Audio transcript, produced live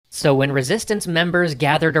So when resistance members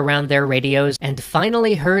gathered around their radios and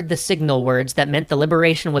finally heard the signal words that meant the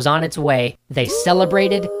liberation was on its way, they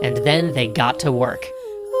celebrated and then they got to work.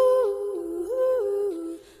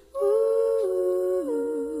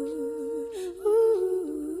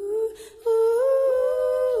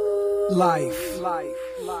 Life.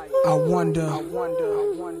 I wonder,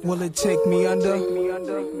 will it take me under? I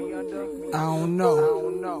don't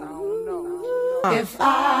know. If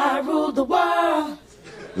I ruled the world,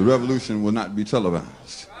 the revolution will not be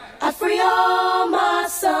televised. I free all my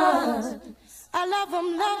sons. I love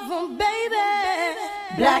them, baby.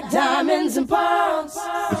 Black diamonds and pearls.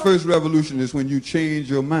 The first revolution is when you change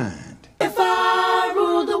your mind. If I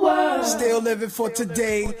ruled the world, still living for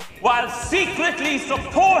today, while secretly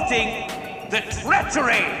supporting the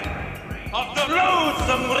treachery of the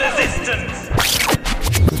loathsome resistance.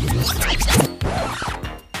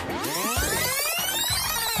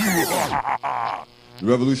 The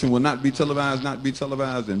revolution will not be televised, and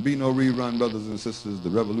be no rerun, brothers and sisters. The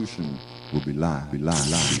revolution will be live,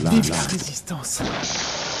 Resistance.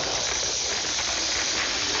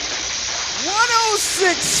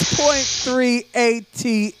 106.3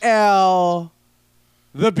 ATL,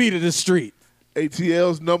 the beat of the street.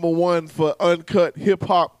 ATL's #1 for uncut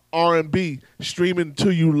hip-hop R&B, streaming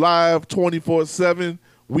to you live 24/7.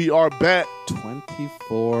 We are back.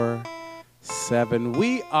 24/7.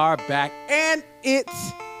 We are back, and it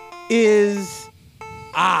is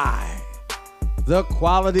the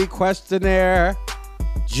quality questionnaire,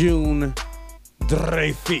 June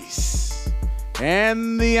Dreyfus,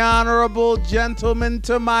 and the honorable gentleman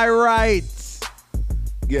to my right.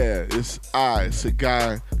 Yeah, it's a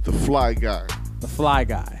guy, the fly guy. The fly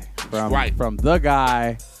guy. From the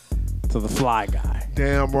guy to the fly guy.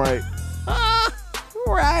 Damn right.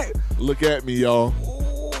 Right. Look at me, y'all.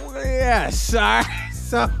 Yes, sir.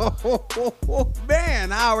 So, man,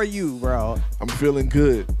 how are you, bro? I'm feeling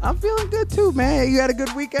good. I'm feeling good too, man. You had a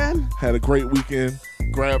good weekend? Had a great weekend.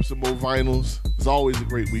 Grabbed some more vinyls. It's always a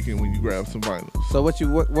great weekend when you grab some vinyls. So what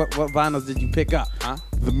vinyls did you pick up, huh?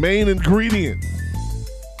 The main ingredient.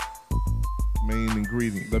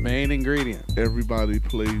 The main ingredient. Everybody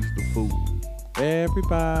plays the fool.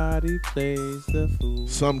 Everybody plays the fool.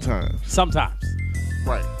 Sometimes.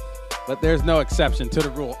 Right. But there's no exception to the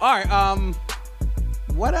rule. All right,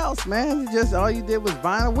 what else, man? Just all you did was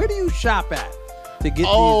vinyl. Where do you shop at to get these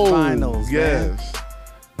vinyls, yes. man?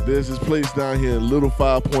 There's this place down here in Little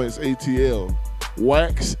 5 Points ATL.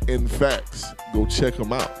 Wax and Facts. Go check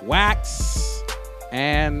them out. Wax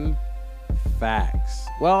and Facts.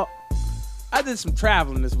 Well, I did some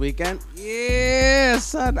traveling this weekend. Yeah,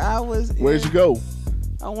 son, Where'd you go?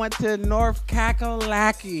 I went to North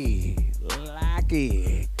Kakalaki.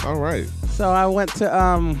 All right. So I went to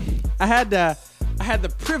I had the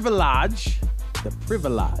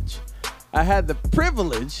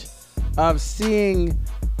privilege of seeing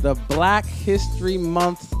the Black History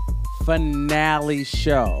Month finale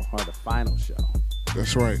show, or the final show.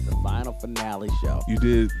 That's right. The final finale show. You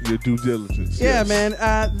did your due diligence. Yeah, yes. man.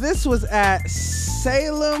 This was at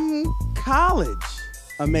Salem College.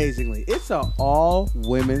 Amazingly, it's an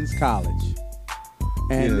all-women's college,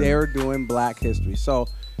 and they're doing Black History. So,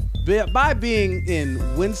 by being in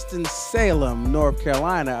Winston-Salem, North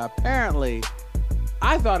Carolina, apparently,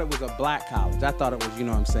 I thought it was a black college. I thought it was, you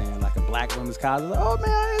know what I'm saying, like a black women's college. Like, oh, man,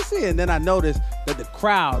 I didn't see it. And then I noticed that the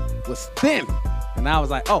crowd was thin, and I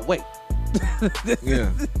was like, oh, wait.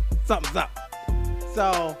 Something's up.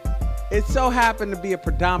 So it so happened to be a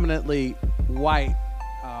predominantly white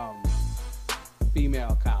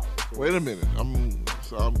female college. Wait a minute. I'm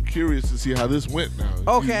curious to see how this went now.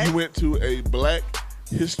 Okay. You went to a Black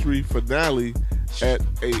History finale at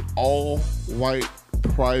a all-white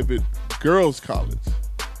private girls' college.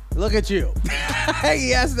 Look at you.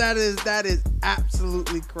 Yes, that is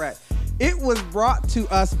absolutely correct. It was brought to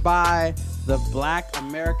us by the Black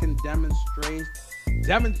American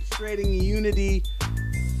Demonstrating Unity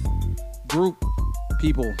group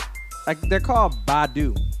people. Like, they're called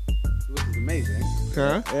Badu, which is amazing.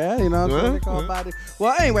 Huh? Yeah, you know what I'm saying? They're called Badu.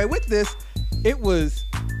 Well, anyway, with this, it was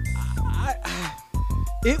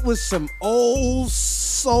some old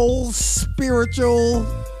soul spiritual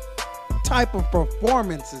type of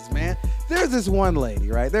performances, man. There's this one lady,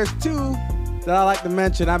 right? There's two that I like to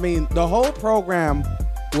mention. I mean, the whole program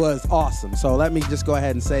was awesome. So let me just go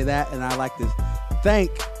ahead and say that. And I like to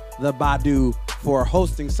thank the Badu for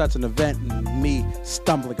hosting such an event and me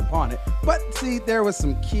stumbling upon it. But see, there was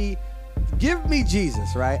some key. Give Me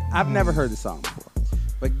Jesus, right? I've never heard the song before.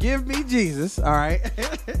 But Give Me Jesus, all right?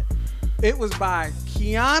 It was by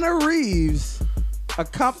Keanu Reeves,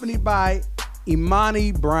 accompanied by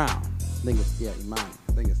Imani Brown. I think it's, Imani.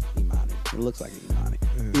 I think it's Imani. It looks like Imani.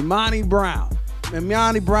 Imani Brown.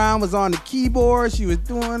 Imani Brown was on the keyboard. She was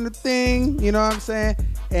doing the thing, you know what I'm saying?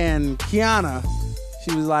 And Kiana,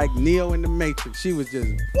 she was like Neo in the Matrix. She was just,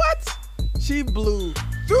 what? She blew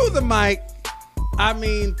through the mic. I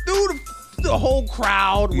mean, through the whole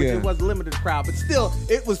crowd, which it was a limited crowd, but still,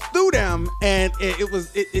 it was through them, and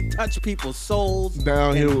it touched people's souls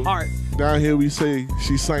and heart. Down here, we say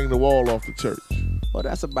she sang the wall off the church. Well,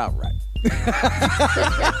 that's about right.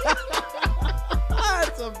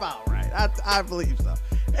 That's about right. I believe so.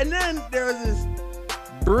 And then there was this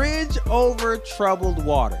Bridge Over Troubled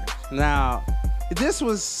Waters. Now, this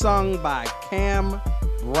was sung by Cam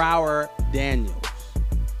Brower Daniels.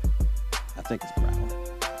 I think it's Brower.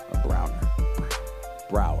 Or Browner.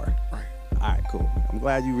 Brower. Right. All right, cool. I'm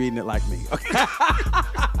glad you're reading it like me. Okay.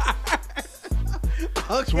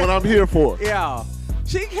 That's what I'm here for. Yeah.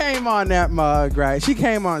 She came on that mug, right? She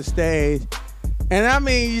came on stage. And I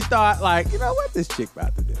mean, you thought, like, you know what this chick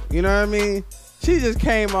about to do? You know what I mean? She just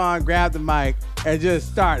came on, grabbed the mic, and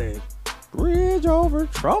just started, Bridge Over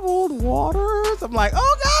Troubled Waters. I'm like,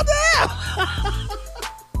 oh, goddamn.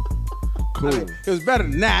 Cool. I mean, it was better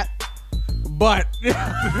than that, but.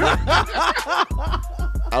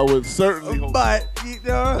 I would certainly hope. But, you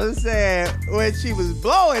know what I'm saying? When she was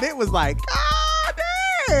blowing, it was like, God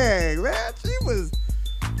dang, man. She was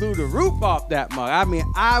blew the roof off that mug. I mean,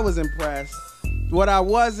 I was impressed. What I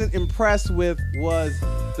wasn't impressed with was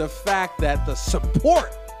the fact that the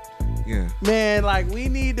support. Yeah. Man, like, we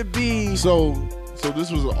need to be. So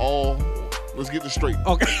this was all. Let's get this straight.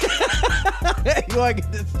 Okay. You want to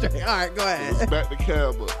get this straight? All right, go ahead. Let's back the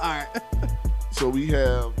cab up. All right. So we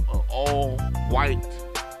have an all-white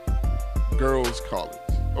girls' college.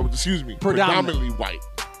 Oh, excuse me, predominantly white.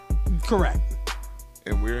 Correct.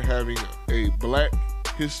 And we're having a Black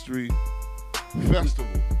History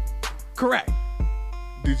Festival. Correct.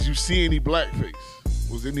 Did you see any blackface?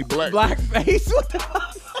 Was any blackface? What the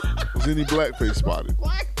fuck? Was any blackface spotted?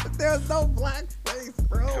 There's no blackface,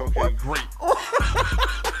 bro. Okay, great.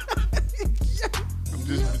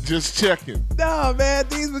 I'm just checking. No, man,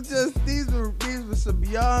 these were some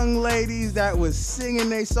young ladies that was singing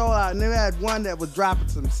their soul out, and they had one that was dropping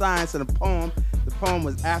some science in a poem. The poem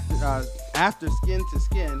was after Skin to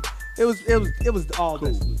Skin. It was all cool.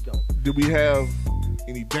 This was dope. Did we have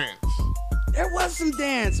any dance? There was some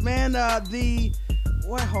dance, man.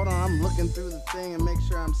 Hold on, I'm looking through the thing and make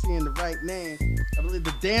sure I'm seeing the right name. I believe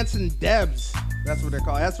the Dancing Debs. That's what they're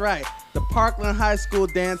called. That's right. The Parkland High School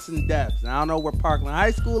Dancing Debs. Now, I don't know where Parkland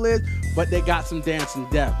High School is, but they got some Dancing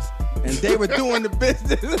Debs. And they were doing the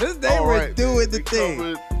business. They were doing the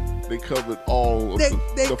thing. They covered all of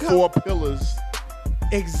the four pillars.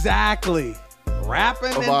 Exactly.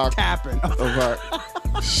 Rapping and tapping. Of our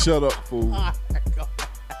shut up, fool.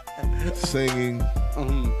 Singing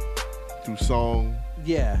through song,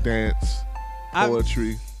 dance,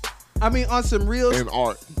 poetry. I mean, on some real and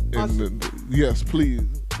art. Yes, please.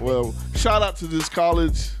 Well, shout out to this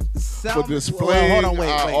college for displaying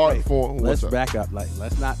our art form. Let's back up. Like,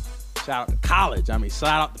 let's not shout out to college. I mean,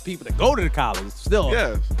 shout out to people that go to the college. It's still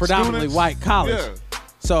predominantly white college. Yeah.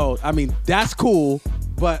 So, I mean, that's cool.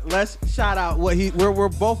 But let's shout out what we're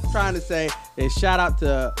both trying to say is shout out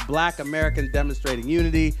to Black American Demonstrating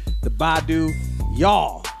Unity, the Badu,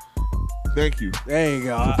 y'all. Thank you. There you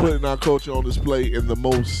go. For putting our culture on display in the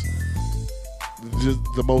most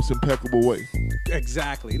impeccable way.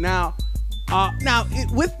 Exactly. Now,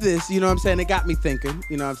 with this, you know what I'm saying, it got me thinking,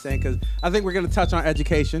 you know what I'm saying, because I think we're going to touch on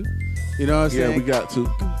education, you know what I'm saying? Yeah, we got to.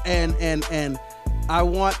 And I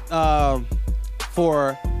want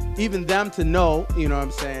for even them to know, you know what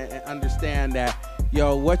I'm saying, and understand that,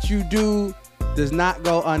 what you do does not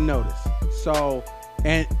go unnoticed. So,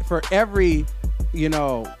 and for every,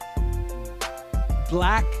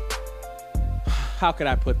 Black, how could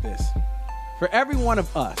I put this? For every one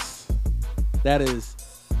of us that is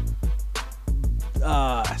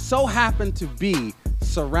so happened to be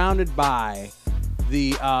surrounded by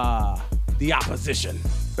the opposition.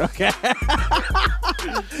 Okay.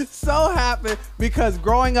 So happened because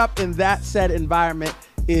growing up in that said environment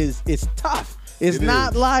it's tough. It's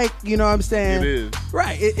not like, you know what I'm saying? It is.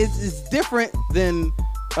 Right. It's different than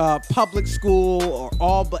public school or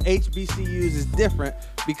all but HBCUs is different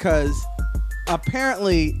because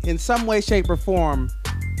apparently in some way, shape, or form,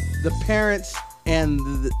 the parents and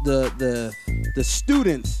the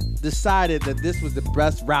students decided that this was the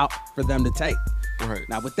best route for them to take. Right.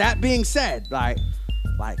 Now, with that being said, like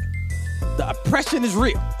the oppression is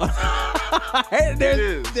real.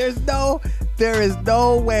 There is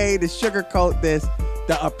no way to sugarcoat this.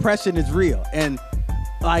 The oppression is real, and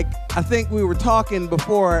like I think we were talking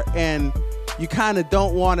before, and you kind of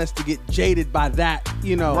don't want us to get jaded by that,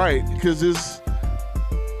 you know. Right, because it's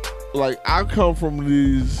like I come from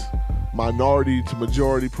these minority to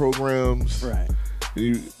majority programs. Right.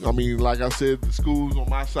 I mean, like I said, the schools on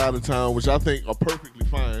my side of town, which I think are perfectly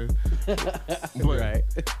fine, but Right.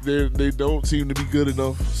 they don't seem to be good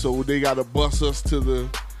enough, so they got to bus us to the,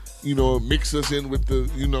 mix us in with the,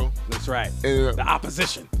 That's right. And The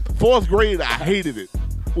opposition. 4th grade, I hated it.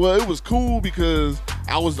 Well, it was cool because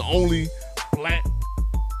I was the only black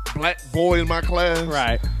boy in my class.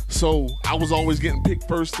 Right. So I was always getting picked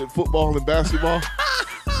first at football and basketball.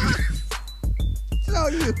 So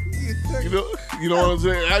you You know what I'm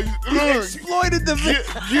saying? exploited the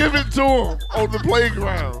Give it to him on the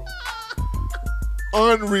playground.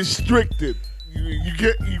 Unrestricted.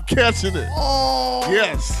 You catching it. Oh,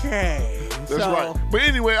 Yes. okay. That's right. But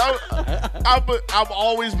anyway, I've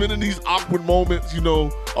always been in these awkward moments.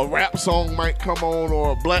 A rap song might come on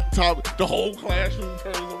or a black top. The whole classroom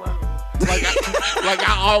turns around. Like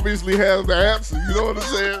I obviously have the answer. You know what I'm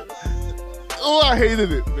saying? Oh, I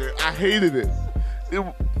hated it, man. I hated it.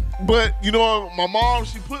 But my mom,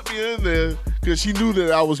 she put me in there because she knew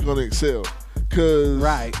that I was gonna excel.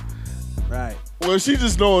 Right. Well, she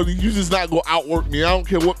just knows you just not gonna outwork me. I don't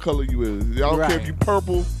care what color you is. I don't care if you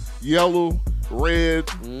purple, yellow, red.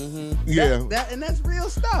 Mm-hmm. Yeah, and that's real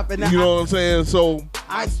stuff. And you know what I'm saying. So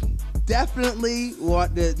I definitely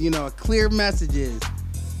want to, a clear message is,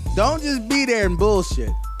 don't just be there and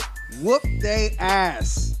bullshit. Whoop they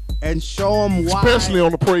ass and show them why. Especially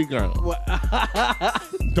on the playground.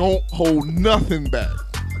 Don't hold nothing back.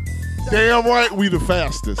 Damn right we the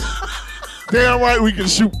fastest. Damn right we can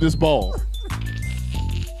shoot this ball.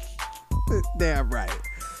 Damn right.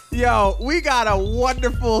 Yo, we got a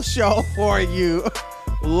wonderful show for you.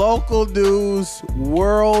 Local news,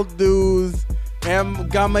 world news. I'm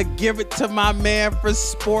gonna give it to my man for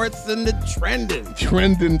sports and the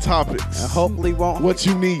trending topics. Hopefully won't. What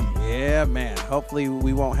you need. Yeah, man. Hopefully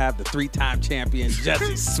we won't have the 3-time champion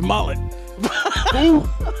Jesse Smollett. Who?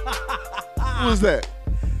 Who is that?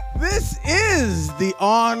 This is the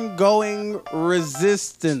ongoing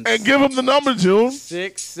resistance. And give him the number, June.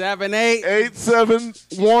 678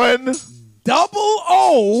 871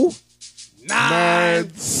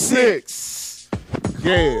 0096.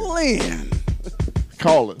 Yeah. Call in.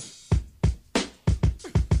 Call us.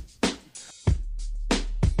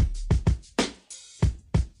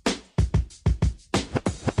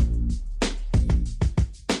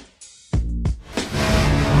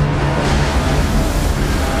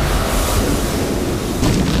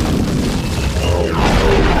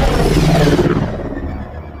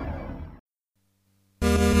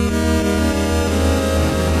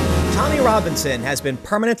 Robinson has been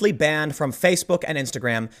permanently banned from Facebook and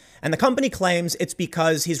Instagram, and the company claims it's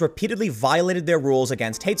because he's repeatedly violated their rules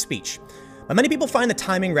against hate speech. But many people find the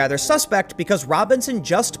timing rather suspect because Robinson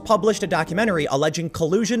just published a documentary alleging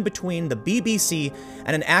collusion between the BBC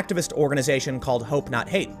and an activist organization called Hope Not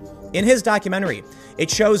Hate. In his documentary, it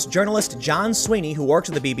shows journalist John Sweeney, who works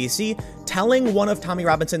at the BBC, telling one of Tommy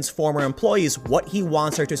Robinson's former employees what he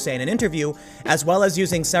wants her to say in an interview, as well as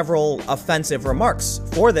using several offensive remarks.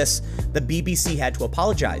 For this, the BBC had to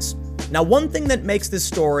apologize. Now, one thing that makes this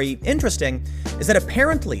story interesting is that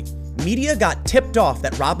apparently media got tipped off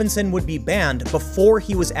that Robinson would be banned before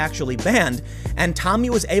he was actually banned, and Tommy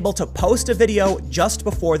was able to post a video just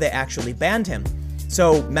before they actually banned him.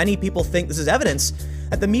 So many people think this is evidence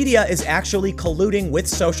that the media is actually colluding with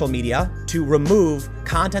social media to remove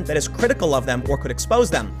content that is critical of them or could expose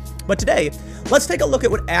them. But today, let's take a look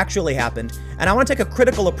at what actually happened, and I want to take a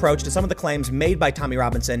critical approach to some of the claims made by Tommy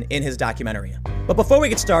Robinson in his documentary. But before we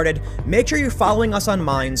get started, make sure you're following us on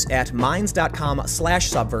Minds at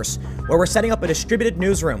minds.com/subverse, where we're setting up a distributed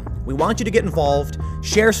newsroom. We want you to get involved,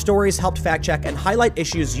 share stories, help fact check, and highlight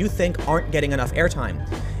issues you think aren't getting enough airtime.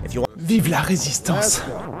 If you want, Vive la résistance!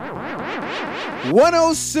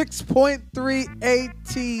 106.3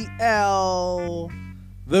 ATL,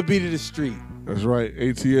 the beat of the street. That's right.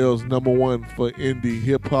 ATL's #1 for indie,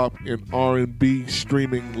 hip hop, and R&B,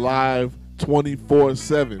 streaming live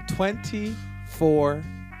 24/7.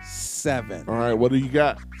 24/7. All right, what do you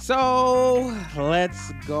got? So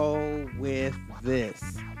let's go with this.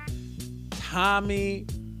 Tommy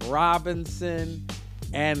Robinson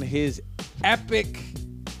and his epic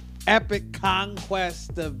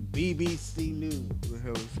conquest of BBC News. What the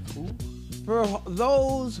hell is who? For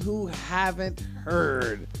those who haven't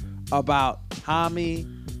heard about Tommy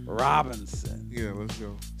Robinson. Yeah, let's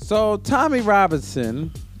go. So Tommy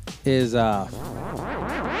Robinson is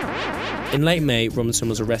In late May, Robinson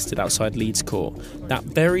was arrested outside Leeds Court. That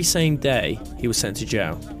very same day, he was sent to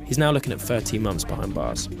jail. He's now looking at 13 months behind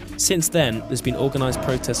bars. Since then, there's been organised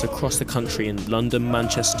protests across the country in London,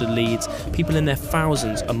 Manchester, Leeds. People in their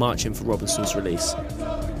thousands are marching for Robinson's release,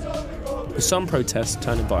 with some protests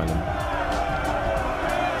turning violent.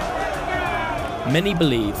 Many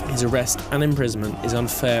believe his arrest and imprisonment is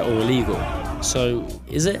unfair or illegal. So,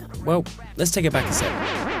 is it? Well, let's take it back a second.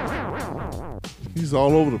 He's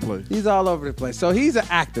all over the place. He's all over the place. So he's an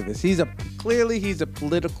activist. Clearly he's a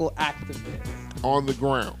political activist. On the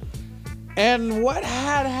ground. And what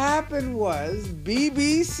had happened was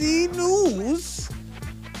BBC News,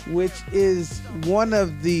 which is one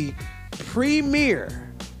of the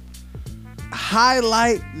premier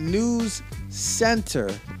highlight news center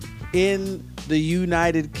in the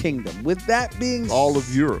United Kingdom. With that being all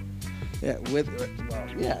of Europe. Yeah,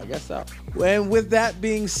 I guess so. And with that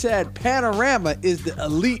being said, Panorama is the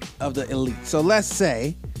elite of the elite. So let's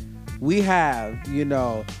say we have,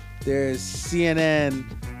 there's CNN,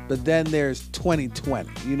 but then there's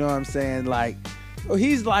 2020. You know what I'm saying? Like,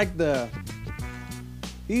 he's like the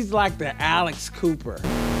Alex Cooper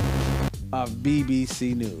of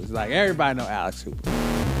BBC News. Like, everybody know Alex Cooper. You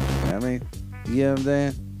know what I mean? You know what I'm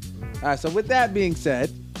saying? All right, so with that being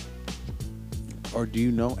said, or do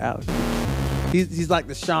you know Alex Cooper? He's like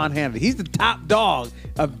the Sean Hannity. He's the top dog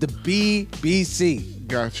of the BBC.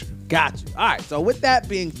 Got you. All right, so with that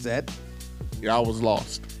being said. Yeah, I was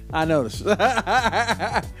lost. I noticed. So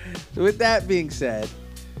with that being said,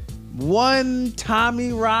 one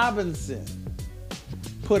Tommy Robinson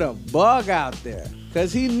put a bug out there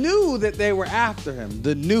because he knew that they were after him.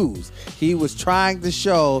 The news. He was trying to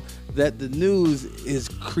show that the news is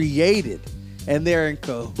created and they're in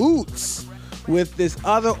cahoots with this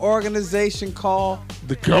other organization called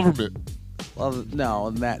the government. Well,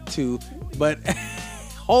 no, that too, but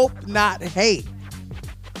Hope Not Hate.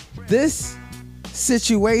 This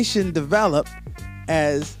situation developed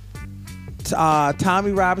as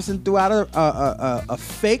Tommy Robinson threw out a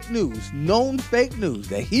fake news, known fake news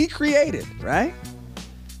that he created, right?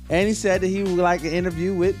 And he said that he would like an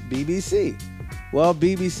interview with BBC. Well,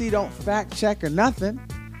 BBC don't fact check or nothing.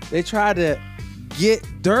 They try to get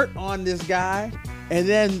dirt on this guy and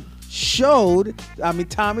then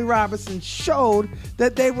Tommy Robinson showed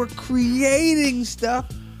that they were creating stuff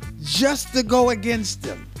just to go against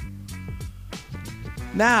him.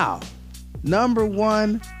 Now, number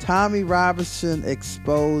one, Tommy Robinson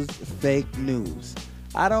exposed fake news.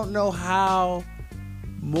 I don't know how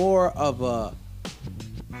more of a,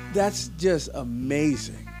 that's just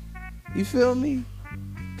amazing. You feel me?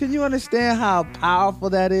 Can you understand how powerful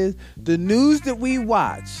that is? The news that we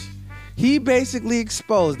watch, he basically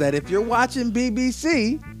exposed that if you're watching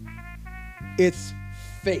BBC, it's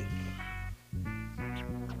fake.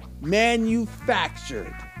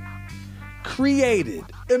 Manufactured. Created.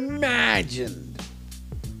 Imagined.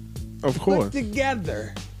 Of course. Put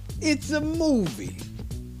together. It's a movie.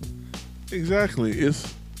 Exactly.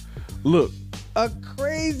 Look. A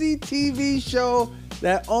crazy TV show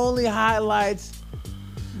that only highlights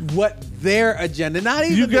what their agenda, not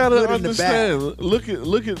even you gotta the good understand. And the bad.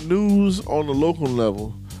 Look at news on the local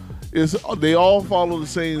level. They all follow the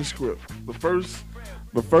same script.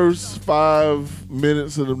 The first 5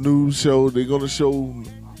 minutes of the news show, they're gonna show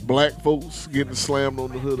black folks getting slammed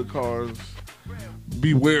on the hood of cars.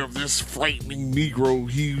 Beware of this frightening Negro.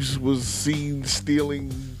 He was seen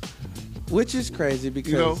stealing. Which is crazy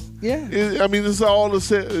because, it's all the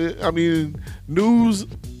same. News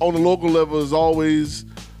on the local level is always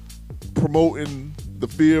promoting the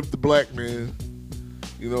fear of the black man,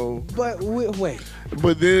 But wait.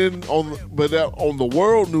 But then on the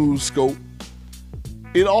world news scope,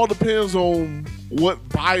 it all depends on what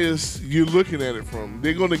bias you're looking at it from.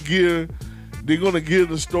 They're gonna gear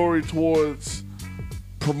the story towards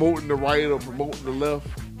promoting the right or promoting the left.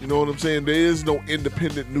 You know what I'm saying? There is no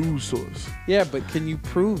independent news source. Yeah, but can you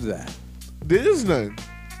prove that? There is none.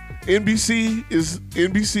 NBC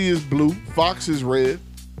is blue. Fox is red.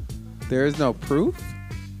 There is no proof?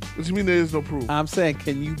 What do you mean there is no proof? I'm saying,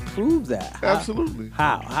 can you prove that? Absolutely.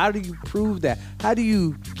 How? How do you prove that? How do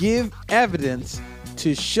you give evidence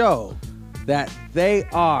to show that they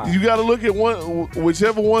are? You got to look at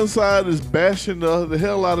whichever one side is bashing the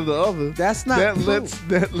hell out of the other. That's not proof.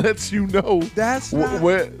 That lets you know. That's not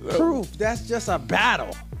proof. That's just a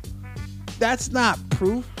battle. That's not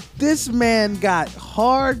proof. This man got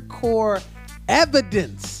hardcore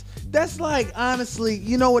evidence. That's like, honestly,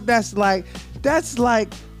 you know what that's like? That's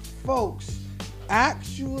like, folks,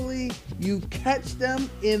 actually you catch them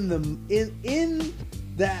in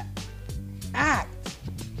that act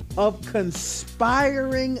of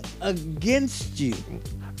conspiring against you.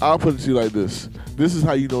 I'll put it to you like this. This is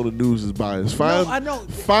how you know the news is biased. I know.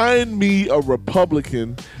 Find me a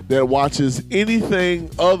Republican that watches anything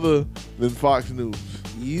other than Fox News.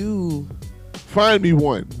 Find me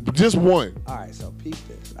one. Just one. All right, so peep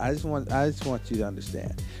this. I just want you to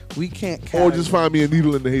understand. We can't Or just find me a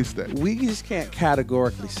needle in the haystack. We just can't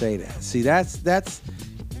categorically say that. See, that's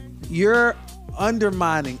you're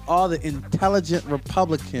undermining all the intelligent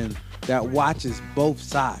Republican that watches both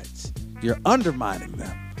sides. You're undermining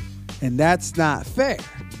them. And that's not fair,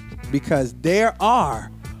 because there are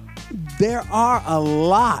a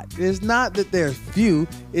lot. It's not that there's few.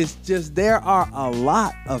 It's just there are a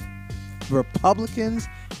lot of Republicans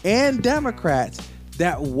and Democrats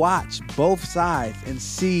that watch both sides and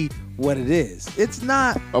see what it is. It's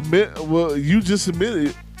not. Well, you just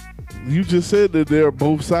admitted. You just said that there are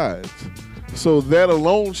both sides. So that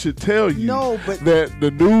alone should tell you that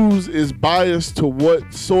the news is biased to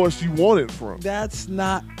what source you want it from. That's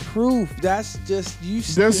not proof. That's just you.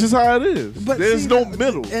 That's just how it is. But there's no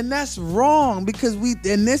middle, and that's wrong, because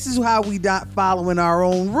this is how we not following our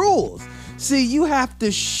own rules. See, you have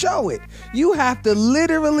to show it. You have to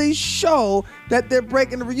literally show that they're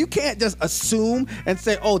breaking the rule. You can't just assume and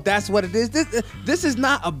say, oh, that's what it is. This is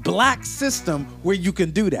not a black system where you can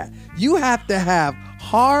do that. You have to have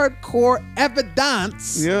hardcore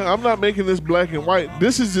evidence. Yeah, I'm not making this black and white.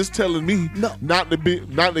 This is just telling me not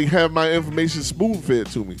to have my information spoon-fed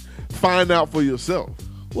to me. Find out for yourself.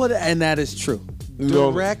 Well, and that is true.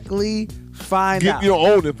 Directly find out. Get your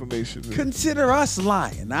own information. Consider us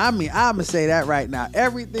lying. I mean, I'm gonna say that right now.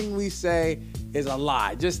 Everything we say is a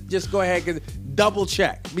lie. Just go ahead and double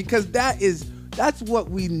check, because that's what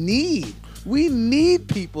we need. We need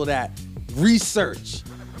people that research.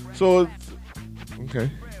 So,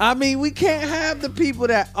 okay. I mean, we can't have the people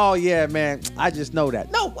that, oh yeah, man, I just know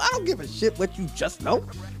that. No, I don't give a shit what you just know.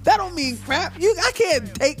 That don't mean crap. I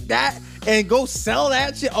can't take that and go sell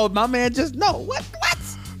that shit. Oh, my man just know. What?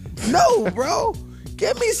 No, bro.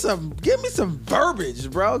 Give me some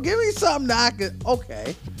verbiage, bro. Give me something that I could.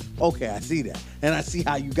 Okay, I see that, and I see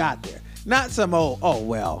how you got there. Not some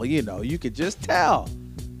well, you could just tell.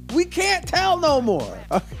 We can't tell no more.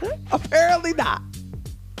 Apparently not.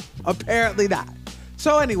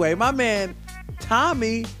 So anyway, my man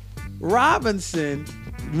Tommy Robinson,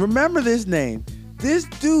 remember this name. This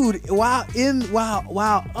dude, while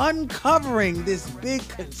uncovering this big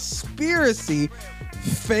conspiracy,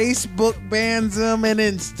 Facebook bans him and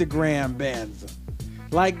Instagram bans him.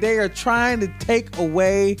 Like, they are trying to take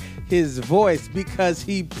away his voice because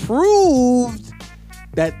he proved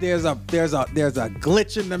that there's a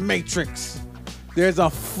glitch in the matrix. There's a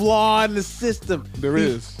flaw in the system. There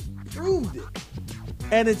is. Proved it.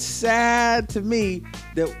 And it's sad to me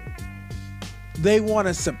that they want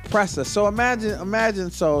to suppress us. So imagine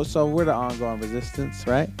so we're the ongoing resistance,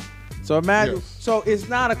 right? So imagine, yes. So it's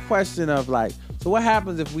not a question of like, so what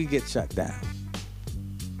happens if we get shut down?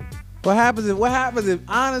 What happens if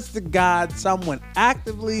honest to God, someone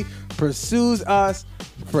actively pursues us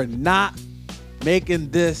for not making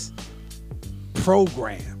this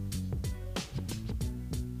program?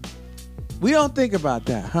 We don't think about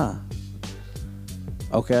that, huh?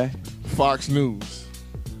 Okay. Fox News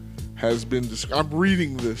has been I'm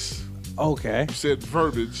reading this. Okay. You said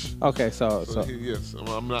verbiage. Okay, so yes,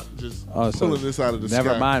 I'm not just pulling this out of the sky.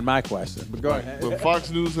 Never mind my question. But go ahead. But Fox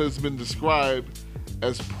News has been described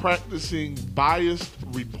as practicing biased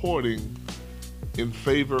reporting in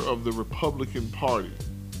favor of the Republican Party.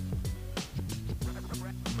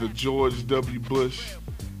 The George W. Bush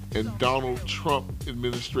and Donald Trump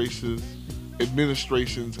administrations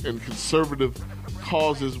and conservative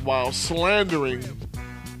causes, while slandering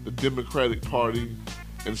the Democratic Party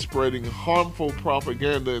and spreading harmful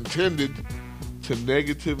propaganda intended to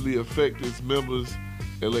negatively affect its members'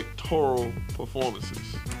 electoral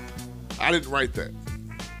performances. I didn't write that.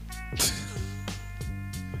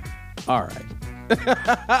 All right.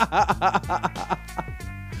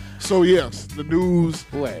 So yes, the news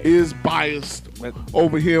is biased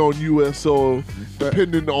over here on US soil,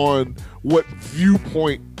 depending on what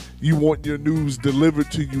viewpoint you want your news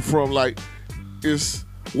delivered to you from. Like, it's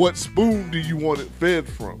what spoon do you want it fed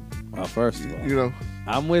from? Well, first of all,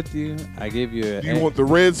 I'm with you. I give you Do you want the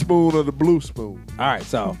red spoon or the blue spoon? All right,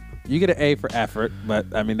 so you get an A for effort, but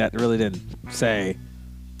I mean, that really didn't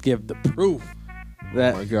give the proof.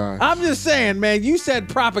 That, oh my God. I'm just saying, man, you said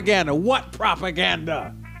propaganda. What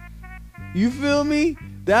propaganda? You feel me?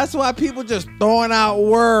 That's why people just throwing out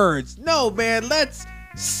words. No, man, let's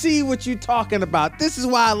see what you're talking about. This is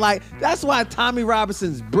why that's why Tommy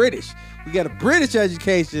Robinson's British. You get a British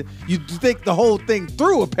education. You think the whole thing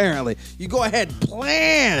through, apparently. You go ahead and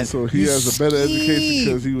plan. So he has a better education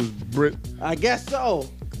because he was Brit. I guess so.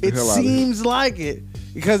 The It hell outta here. seems like it.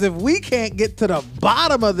 Because if we can't get to the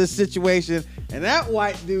bottom of this situation, and that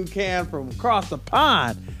white dude can from across the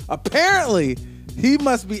pond, apparently he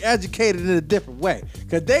must be educated in a different way.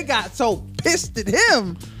 Because they got so pissed at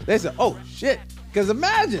him, they said, oh, shit. Because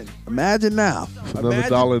imagine now. Another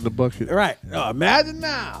dollar in the bucket. Right. Imagine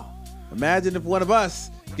now. Imagine if one of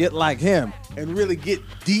us get like him and really get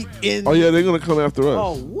deep in. Oh, yeah, they're going to come after us.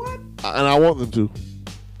 Oh, what? And I want them to.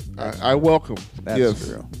 I welcome. That's yes.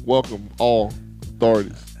 true. Welcome all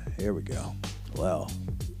authorities. Here we go. Well,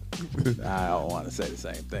 I don't want to say the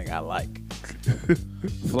same thing. I like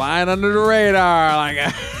flying under the radar.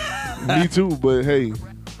 Like Me too, but hey,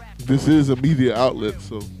 this is a media outlet,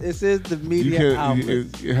 so this is the you media can't.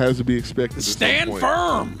 outlet. It has to be expected. at some Stand point.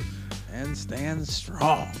 firm and stand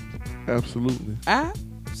strong. Absolutely.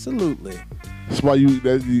 Absolutely. That's why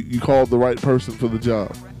you called the right person for the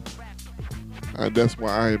job. And that's why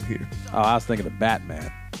I am here. Oh, I was thinking of Batman.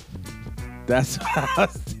 That's what I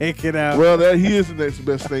was thinking of. Well, he is the next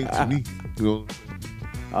best thing to me. You know?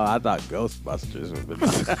 Oh, I thought Ghostbusters would be.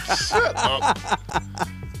 Shut up.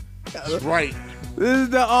 That's right. This is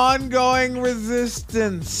the ongoing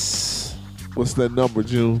resistance. What's that number,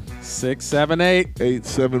 June? 678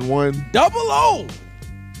 871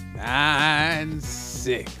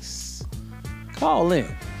 0096. Call in.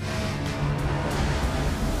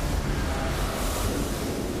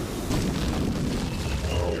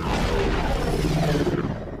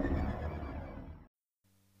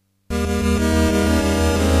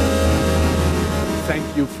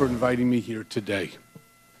 Thank you for inviting me here today.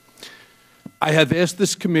 I have asked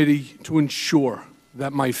this committee to ensure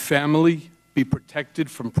that my family be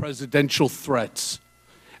protected from presidential threats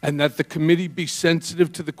and that the committee be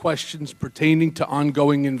sensitive to the questions pertaining to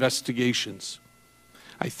ongoing investigations.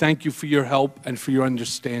 I thank you for your help and for your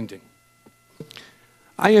understanding.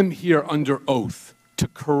 I am here under oath to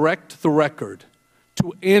correct the record,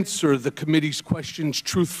 to answer the committee's questions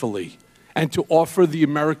truthfully, and to offer the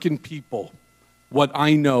American people what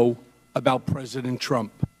I know about President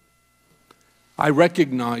Trump. I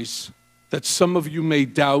recognize that some of you may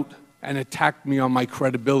doubt and attack me on my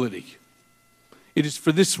credibility. It is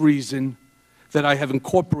for this reason that I have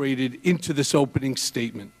incorporated into this opening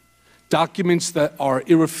statement documents that are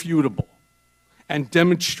irrefutable and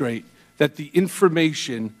demonstrate that the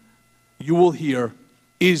information you will hear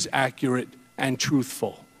is accurate and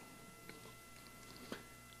truthful.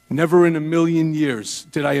 Never in a million years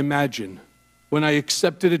did I imagine, when I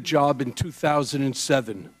accepted a job in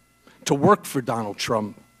 2007 to work for Donald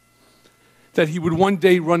Trump, that he would one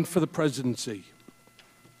day run for the presidency,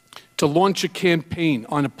 to launch a campaign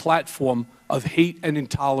on a platform of hate and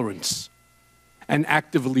intolerance, and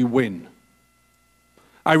actively win.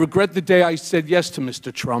 I regret the day I said yes to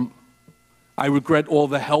Mr. Trump. I regret all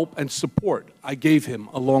the help and support I gave him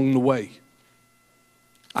along the way.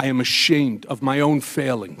 I am ashamed of my own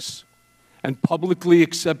failings and publicly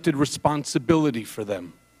accepted responsibility for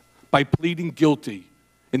them by pleading guilty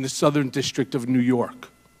in the Southern District of New York.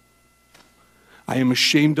 I am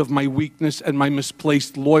ashamed of my weakness and my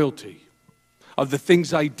misplaced loyalty, of the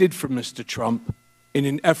things I did for Mr. Trump in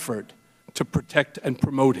an effort to protect and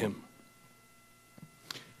promote him.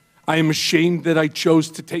 I am ashamed that I chose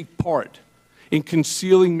to take part in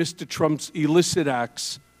concealing Mr. Trump's illicit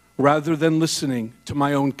acts rather than listening to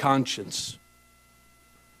my own conscience.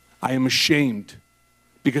 I am ashamed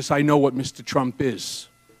because I know what Mr. Trump is.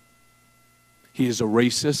 He is a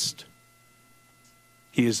racist,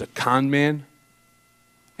 he is a con man,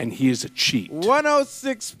 and he is a cheat.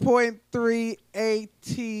 106.3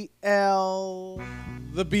 ATL,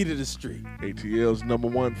 the beat of the street. ATL's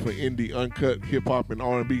 #1 for indie, uncut, hip-hop, and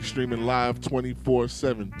R&B, streaming live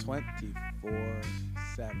 24/7.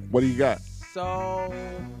 24/7. What do you got? So,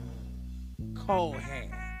 Cohen. Is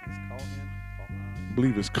Cohen? I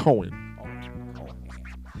believe it's Cohen.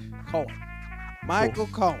 Cohen. Michael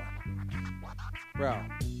Cohen. Bro,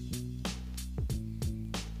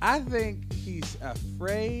 I think he's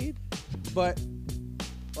afraid, but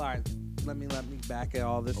all right, let me back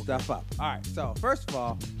all this stuff up. All right, so first of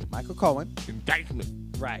all, Michael Cohen. Indictment.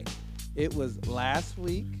 Right. It was last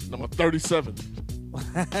week. Number 37.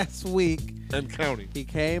 Last week. And counting. He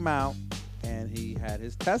came out and he had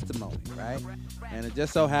his testimony, right? And it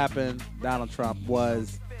just so happened Donald Trump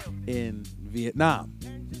was in Vietnam.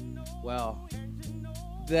 Well,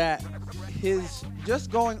 that his, just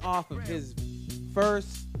going off of his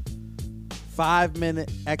first 5-minute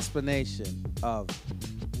explanation of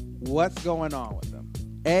what's going on with him.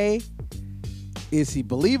 A, is he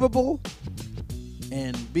believable?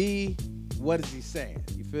 And B, what is he saying?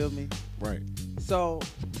 You feel me? Right. So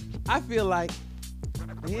I feel like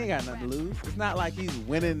he ain't got nothing to lose. It's not like he's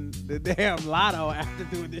winning the damn lotto after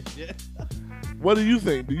doing this shit. What do you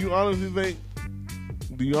think? Do you honestly think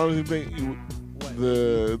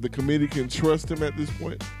the committee can trust him at this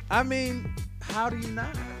point? I mean, how do you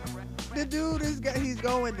not? The dude he's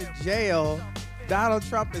going to jail. Donald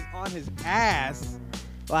Trump is on his ass.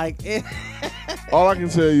 Like it. All I can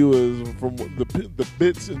tell you is from the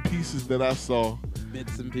bits and pieces that I saw.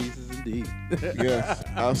 Bits and pieces, indeed. Yes,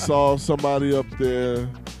 I saw somebody up there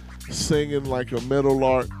singing like a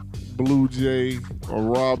meadowlark, blue jay, or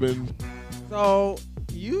robin. So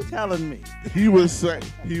you telling me he was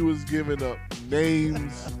giving up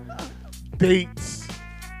names, dates,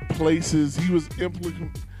 places. He was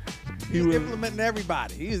implementing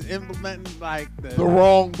everybody. He was implementing like the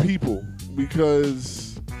wrong people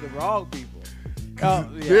because the wrong people. Oh,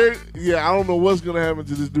 yeah. I don't know what's gonna happen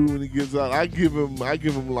to this dude when he gets out. I give him like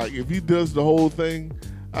if he does the whole thing,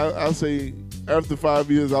 I say after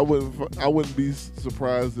 5 years I wouldn't be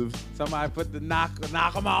surprised if somebody put the knock him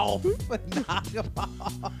off. Knock him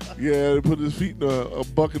off. Yeah, they put his feet in a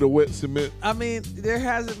bucket of wet cement. I mean, there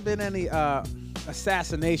hasn't been any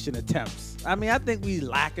assassination attempts. I mean, I think we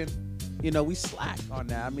lacking. We slack on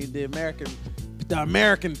that. I mean, the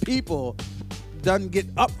American people doesn't get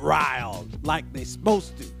upriled like they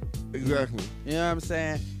supposed to. Exactly. You know what I'm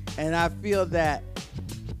saying? And I feel that,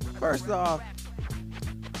 first off,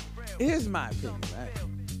 here's my opinion, right?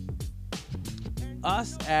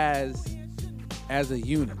 Us as a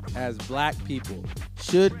unit, as black people,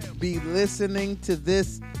 should be listening to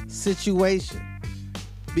this situation.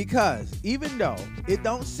 Because even though it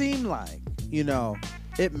don't seem like,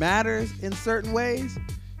 it matters in certain ways,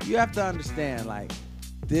 you have to understand, like,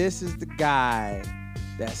 this is the guy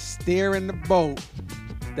that's steering the boat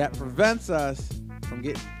that prevents us from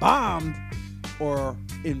getting bombed or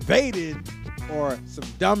invaded or some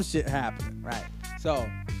dumb shit happening, right? So,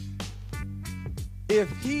 if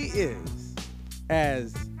he is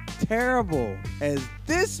as terrible as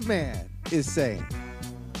this man is saying,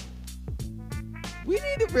 we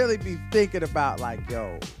need to really be thinking about, like,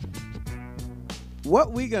 yo,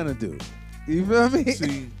 what we gonna do? You feel me?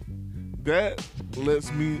 See, that puts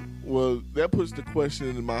the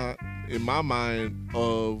question in my mind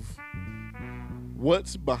of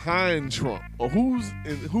what's behind Trump or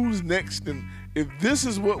who's next, and if this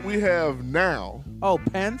is what we have now. Oh,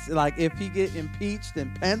 Pence, like if he get impeached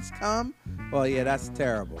and Pence come, well, yeah, that's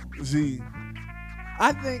terrible. See,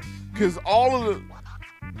 I think because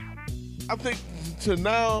to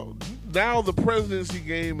now the presidency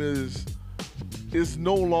game is. It's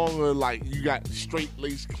no longer like you got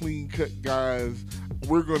straight-laced, clean-cut guys.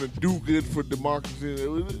 We're going to do good for democracy.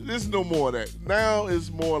 There's no more of that. Now it's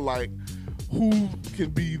more like who can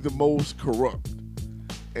be the most corrupt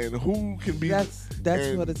and who can be. That's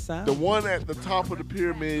what it sounds. The one at the top of the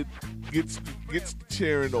pyramid gets the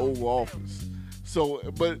chair in the Oval Office. So,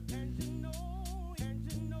 but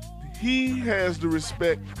he has the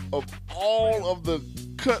respect of all of the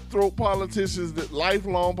cutthroat politicians,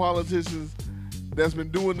 lifelong politicians that's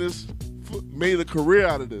been doing this, made a career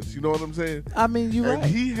out of this. You know what I'm saying? I mean, you're right.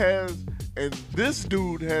 And this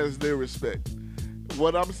dude has their respect.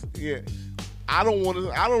 I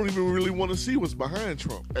don't even really want to see what's behind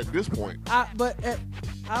Trump at this point. I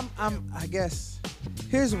guess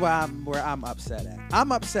here's where I'm upset at.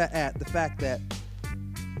 I'm upset at the fact that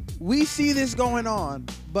we see this going on,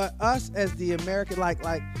 but us as the American,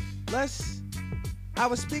 I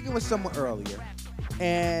was speaking with someone earlier,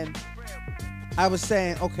 and I was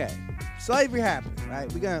saying, okay, slavery happened, right?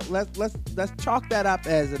 Let's chalk that up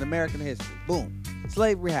as an American history. Boom,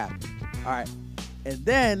 slavery happened. All right, and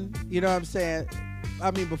then you know what I'm saying.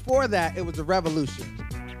 I mean, before that, it was a revolution.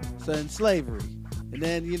 So in slavery, and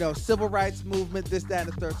then civil rights movement, this, that,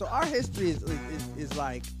 and the third. So our history is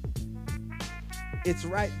like it's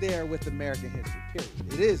right there with American history. Period.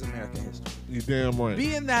 It is American history. You're damn right.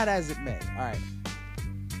 Being that as it may. All right.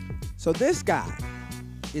 So this guy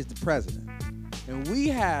is the president. And we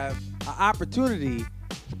have an opportunity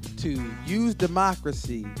to use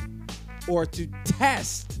democracy or to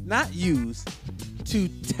test, not use, to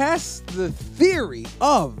test the theory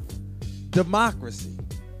of democracy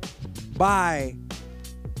by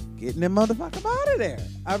getting them motherfucker out of there.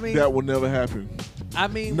 I mean, that will never happen. I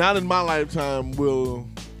mean, not in my lifetime will.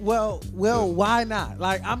 Well, why not?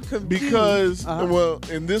 Like, I'm confused. Because,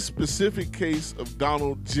 in this specific case of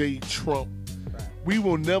Donald J. Trump, we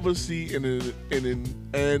will never see an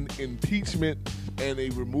impeachment and a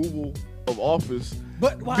removal of office.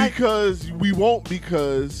 But why? Because we won't.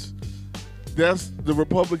 Because that's the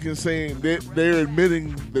Republicans saying they're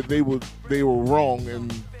admitting that they were wrong,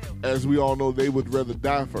 and as we all know, they would rather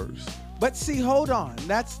die first. But see, hold on.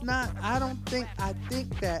 That's not. I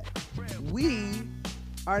think that we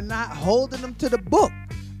are not holding them to the book.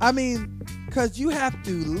 I mean, because you have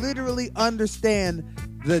to literally understand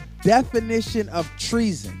the definition of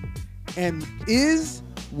treason, and is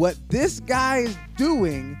what this guy is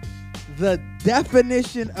doing the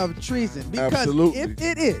definition of treason? Because Absolutely. if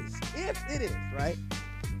it is, right?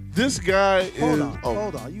 This guy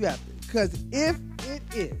Hold on. You have to, because if it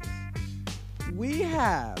is, we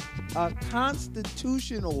have a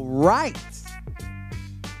constitutional right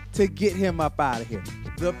to get him up out of here.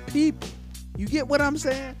 The people. You get what I'm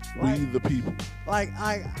saying? We the people. Like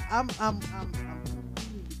I'm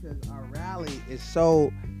confused because our rally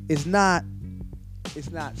is not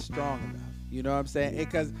strong enough. You know what I'm saying?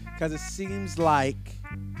 Because it seems like,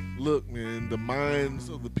 look, man, the minds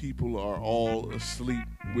of the people are all asleep.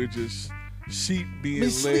 We're just sheep being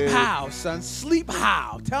led. Sleep how, son? Sleep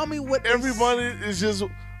how? Tell me what. Everybody is just,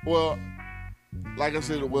 well, like I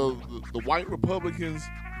said, the white Republicans,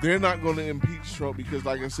 they're not going to impeach Trump because,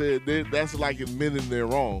 like I said, that's like admitting they're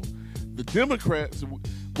wrong. The Democrats,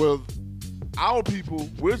 well, our people,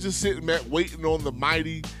 we're just sitting back waiting on the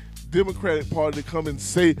mighty Democratic Party to come and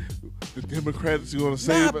say the Democrats are going to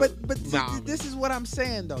say. This is what I'm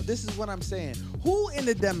saying, though. This is what I'm saying. Who in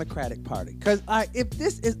the Democratic Party? Because if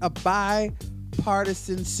this is a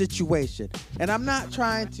bipartisan situation, and I'm not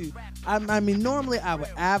trying to, I mean, normally I would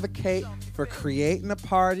advocate for creating a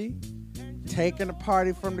party, taking a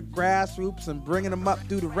party from the grassroots and bringing them up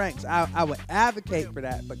through the ranks. I would advocate for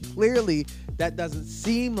that, but clearly that doesn't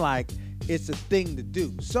seem like it's a thing to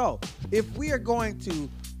do. So if we are going to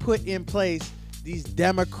put in place these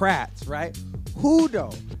Democrats, right? Who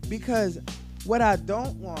though? Because what I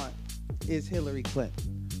don't want is Hillary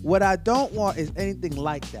Clinton. What I don't want is anything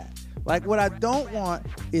like that. Like, what I don't want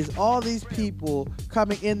is all these people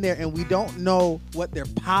coming in there and we don't know what their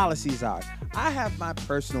policies are. I have my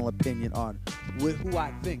personal opinion on who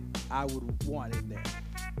I think I would want in there.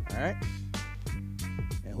 All right?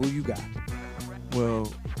 And who you got?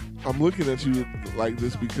 Well, I'm looking at you like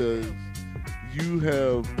this because you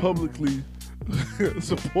have publicly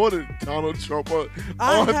supported Donald Trump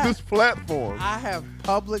on this platform. I have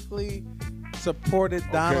publicly supported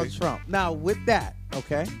Donald Trump. Now, with that,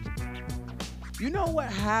 okay, you know what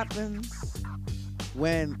happens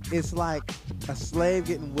when it's like a slave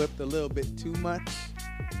getting whipped a little bit too much?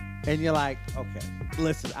 And you're like, okay,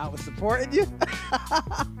 listen, I was supporting you.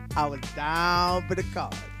 I was down for the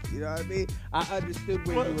cause. You know what I mean? I understood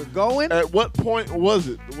where you were going. At what point was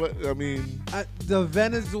it? The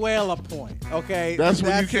Venezuela point, okay? That's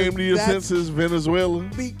when you came to your senses, Venezuela?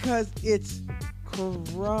 Because it's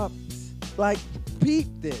corrupt. Like, peep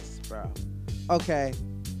this, bro. Okay?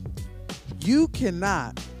 You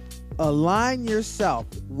cannot align yourself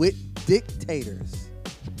with dictators,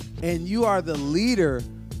 and you are the leader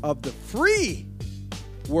of the free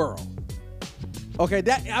world. Okay,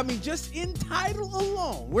 just in title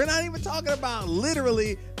alone. We're not even talking about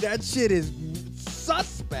literally that shit is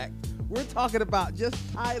suspect. We're talking about just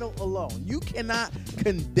title alone. You cannot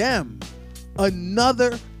condemn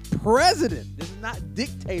another president. This is not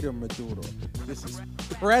dictator Maduro. This is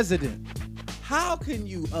president. How can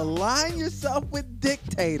you align yourself with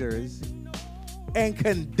dictators and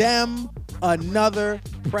condemn another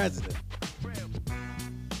president?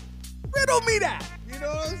 Riddle me that. You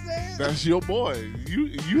know what I'm saying? That's your boy.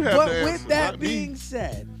 You have but the answer. With that being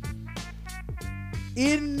said,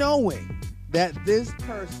 in knowing that this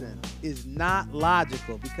person is not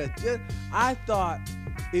logical, because I thought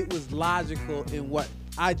it was logical in what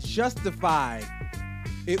I justified.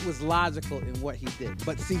 It was logical in what he did.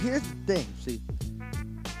 But see, here's the thing. See,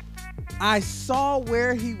 I saw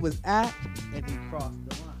where he was at, and he crossed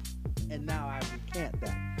the line. And now I recant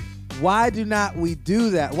that. Why do not we do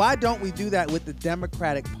that? Why don't we do that with the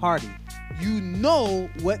Democratic Party? You know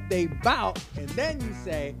what they bout, and then you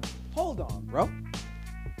say, hold on, bro.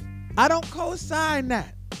 I don't co-sign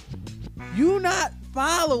that. You not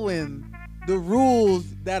following the rules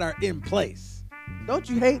that are in place. Don't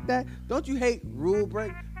you hate that? Don't you hate rule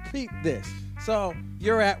break? Peep this. So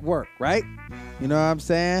you're at work, right? You know what I'm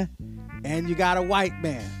saying? And you got a white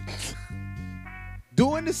man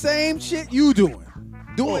doing the same shit you doing.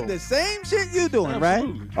 Doing the same shit you doing,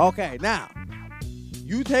 Absolutely. Right? Okay, now,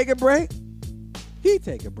 you take a break, he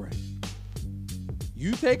take a break.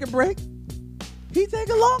 You take a break, he take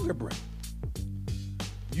a longer break.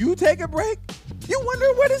 You take a break, you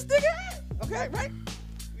wonder where this nigga at. Okay, right?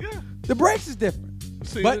 Yeah. The breaks is different.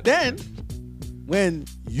 See, but then, when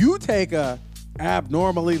you take a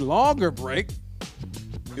abnormally longer break,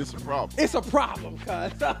 It's a problem. it's a problem,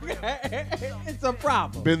 cuz. Okay? It's a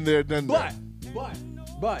problem. Been there, done that.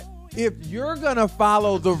 But if you're gonna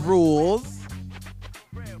follow the rules,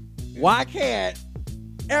 why can't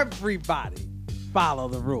everybody follow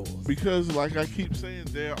the rules? Because, like I keep saying,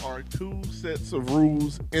 there are two sets of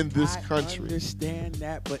rules in this I country. understand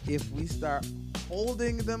that, but if we start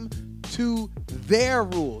holding them to their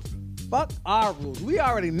rules, fuck our rules. We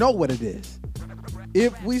already know what it is.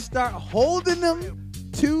 If we start holding them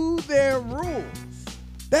to their rules,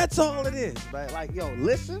 that's all it is. But like, yo,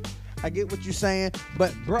 listen, I get what you're saying,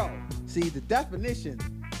 but bro, see the definition,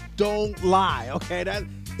 don't lie. Okay, that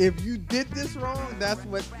if you did this wrong, that's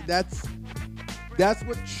what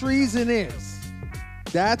treason is.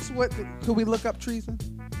 That's what. Could we look up treason?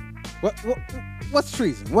 What's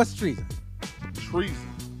treason? What's treason? Treason.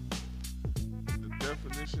 The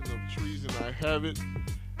definition of treason, I have it.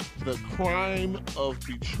 The crime of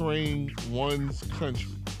betraying one's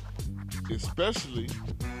country, especially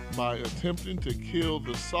by attempting to kill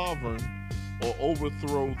the sovereign or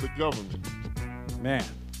overthrow the government. Man.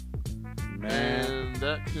 And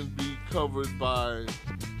that can be covered by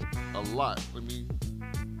a lot. Let me,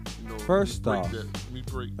 First off, let me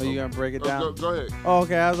break. Are you gonna break it down? Go ahead. Oh,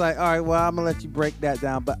 okay, I was like, all right, well, I'm gonna let you break that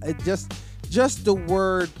down, but it just the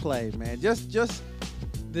wordplay, man. Just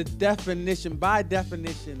the definition. By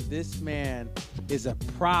definition, this man is a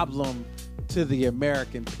problem to the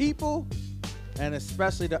American people, and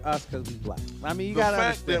especially to us because we black. I mean, you gotta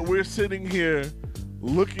fact understand. that we're sitting here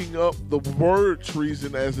looking up the word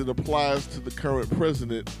treason as it applies to the current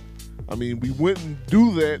president. I mean, we wouldn't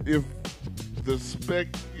do that if the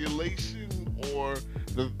speculation or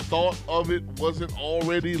the thought of it wasn't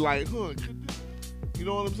already like, could this, you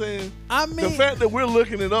know what I'm saying? I mean, the fact that we're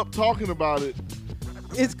looking it up, talking about it,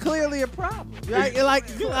 it's clearly a problem. Like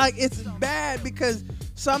it's bad because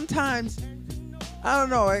sometimes, I don't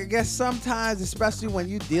know, I guess sometimes, especially when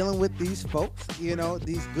you're dealing with these folks,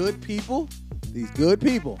 these good people,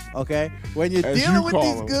 okay? When you're dealing with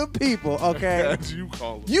these good people, okay? As you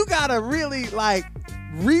call them. You gotta really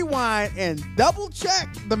rewind and double check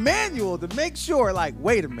the manual to make sure,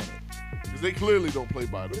 wait a minute. Because they clearly don't play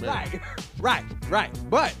by the manual. Right.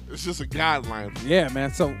 But it's just a guideline. Yeah,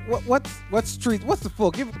 man. So what's treason? What's the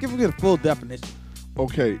full? Give me the full definition.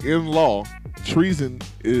 Okay, in law, treason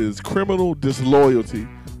is criminal disloyalty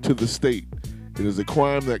to the state. It is a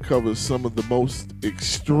crime that covers some of the most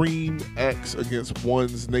extreme acts against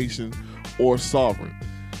one's nation or sovereign.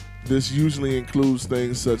 This usually includes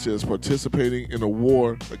things such as participating in a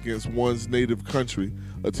war against one's native country,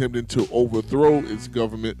 attempting to overthrow its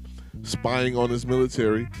government, spying on its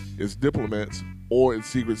military, its diplomats, or its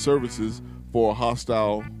secret services for a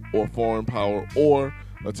hostile or foreign power, or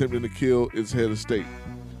attempting to kill its head of state.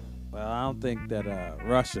 Well, I don't think that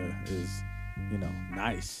Russia is,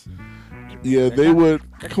 nice. Yeah, They're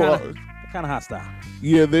kind of hostile.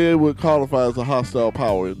 Yeah, they would qualify as a hostile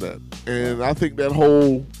power in that. And I think that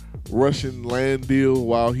whole Russian land deal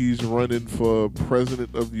while he's running for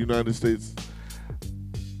president of the United States,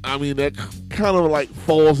 I mean, that kind of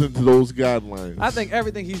falls into those guidelines. I think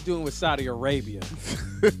everything he's doing with Saudi Arabia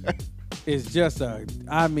is just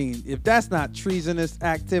if that's not treasonous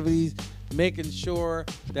activities, making sure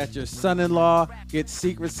that your son-in-law gets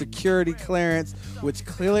secret security clearance, which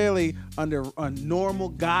clearly under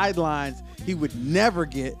normal guidelines he would never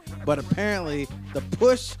get, but apparently the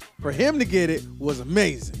push for him to get it was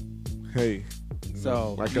amazing. Hey,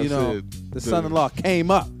 so like I said, the son-in-law came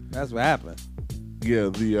up. That's what happened.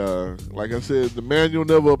 Yeah, like I said, the manual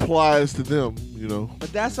never applies to them,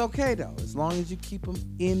 But that's okay though, as long as you keep them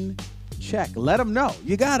in check. Let them know.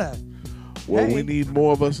 You gotta. Well, we need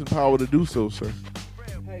more of us in power to do so, sir.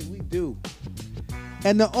 Hey, we do.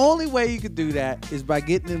 And the only way you could do that is by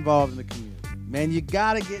getting involved in the community. Man, you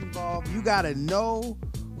gotta get involved. You gotta know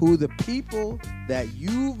who the people that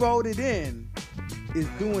you voted in is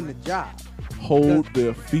doing the job. Hold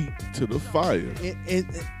their feet to the fire.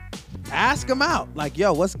 Ask them out.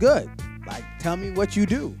 Yo, what's good? Tell me what you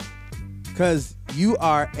do. Because you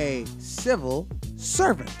are a civil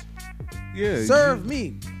servant. Yeah. Serve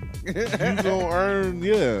me. You gonna earn,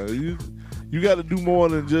 you got to do more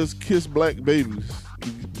than just kiss black babies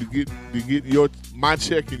to get my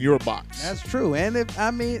check in your box. That's true. And that's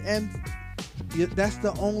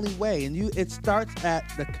the only way. And it starts at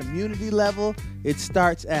the community level. It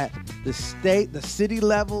starts at the city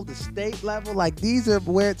level, the state level. These are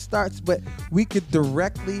where it starts. But we could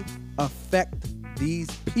directly affect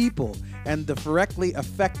these people and directly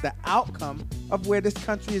affect the outcome of where this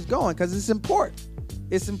country is going because it's important.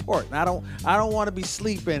 It's important. I don't want to be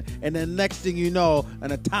sleeping and then next thing you know,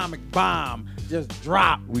 an atomic bomb just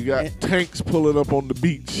dropped. We got tanks pulling up on the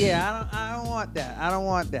beach. Yeah, I don't want that. I don't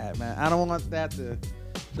want that, man. I don't want that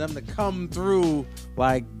them to come through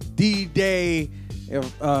like D-Day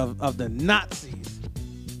of the Nazis,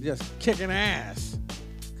 just kicking ass.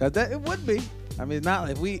 Cause it would be. I mean, not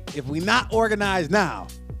if we not organized now.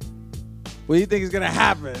 What do you think is gonna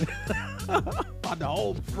happen on the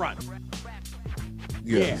whole front?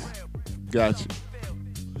 Yes. Yeah. Gotcha.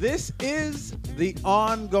 This is the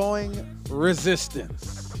ongoing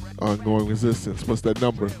resistance. Ongoing resistance. What's that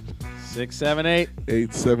number?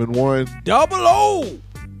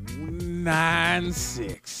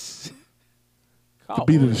 678-871-0096. The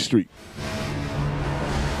beat of the street.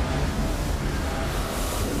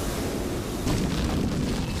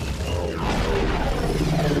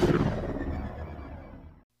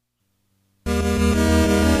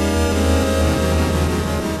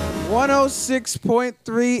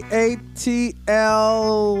 .3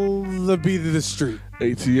 ATL, the beat of the street.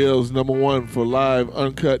 ATL's number one for live,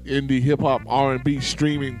 uncut, indie, hip-hop, R&B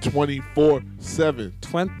streaming 24/7.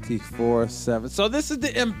 24/7. So this is the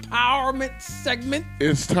empowerment segment.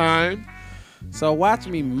 It's time. So watch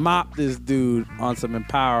me mop this dude on some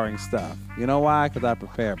empowering stuff. You know why? Because I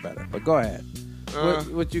prepare better. But go ahead.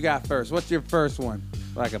 What you got first? What's your first one?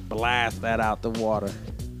 So I can blast that out the water.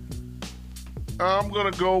 I'm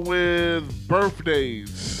going to go with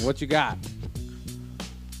birthdays. What you got?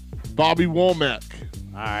 Bobby Womack.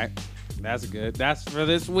 All right. That's good. That's for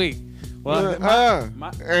this week. Well,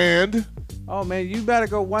 and? Oh, man, you better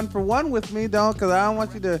go 1 for 1 with me, don't, because I don't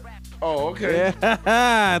want you to. Oh, okay.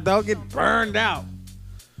 Yeah, don't get burned out.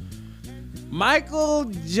 Michael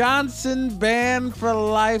Johnson banned for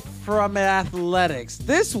life from athletics.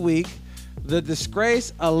 This week, the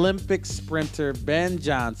disgraced Olympic sprinter Ben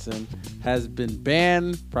Johnson has been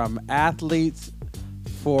banned from athletes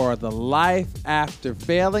for the life after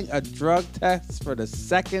failing a drug test for the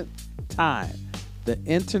second time. The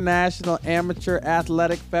International Amateur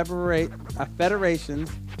Athletic Federation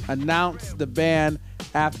announced the ban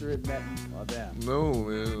after it met. Oh, damn. No,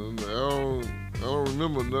 man. I don't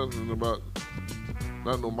remember nothing about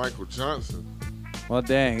not no Michael Johnson. Well,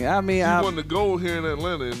 dang. I mean, he won the gold here in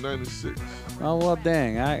Atlanta in '96. Oh, well,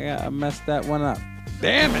 dang. I messed that one up.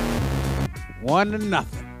 Damn it. 1-0.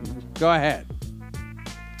 Go ahead.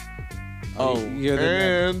 Oh,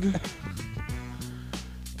 and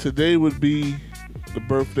today would be the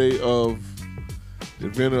birthday of the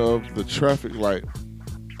inventor of the traffic light.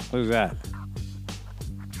 Who's that?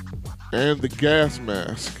 And the gas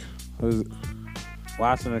mask. Who's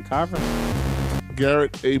Washington Carver?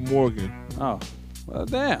 Garrett A. Morgan. Oh, well,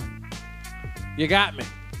 damn. You got me.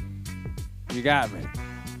 You got me.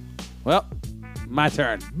 Well, my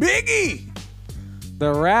turn. Biggie!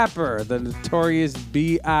 The rapper, the notorious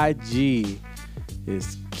B.I.G.,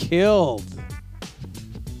 is killed.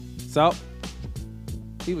 So,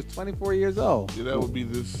 he was 24 years old. Yeah, that would be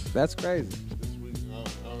this. That's crazy. This week,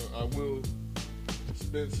 I will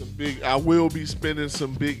spend some big. I will be spending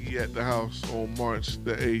some Biggie at the house on March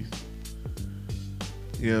the 8th.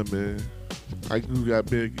 Yeah, man. I got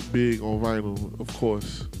big on vinyl, of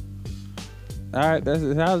course. All right,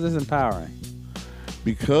 how's this empowering?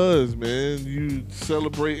 Because, man, you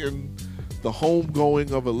celebrating the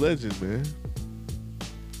homegoing of a legend, man.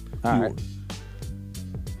 All right.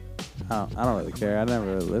 I don't really care. I never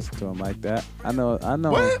really listened to him like that. I know.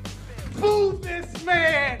 What? Move this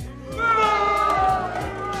man!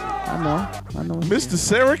 I know. Mr.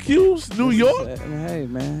 Syracuse, New York? Hey,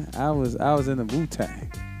 man, I was in the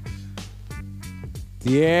Wu-Tang.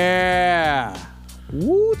 Yeah.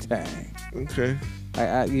 Wu-Tang. Okay.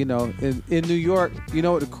 In New York, you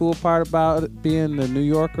know what the cool part about it being a New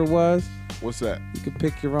Yorker was? What's that? You can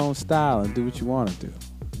pick your own style and do what you want to do.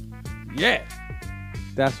 Yeah.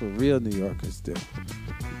 That's what real New Yorkers do.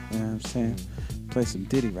 You know what I'm saying? Play some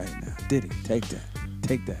Diddy right now. Diddy, take that.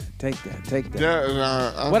 Take that. Take that. Take that.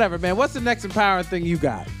 Yeah, whatever, man. What's the next empowering thing you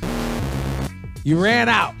got? You ran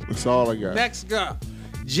out. That's all I got. Next go.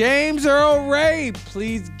 James Earl Ray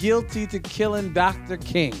pleads guilty to killing Dr.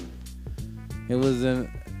 King. It was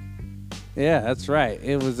yeah, that's right.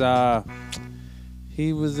 It was,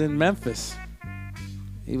 he was in Memphis.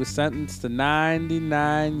 He was sentenced to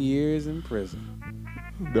 99 years in prison.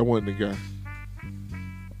 That wasn't the guy.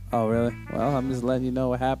 Oh, really? Well, I'm just letting you know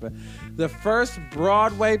what happened. The first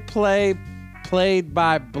Broadway play played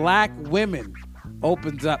by black women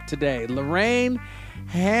opens up today. Lorraine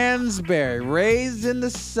Hansberry, Raised in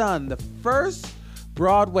the Sun, the first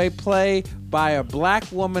Broadway play by a black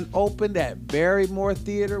woman, opened at Barrymore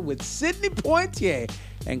Theater with Sidney Poitier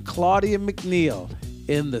and Claudia McNeil.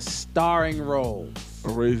 in the starring roles. A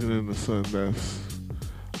Raisin in the Sun. That's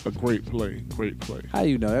a great play. Great play. How do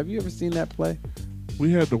you know? Have you ever seen that play?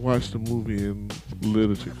 We had to watch the movie in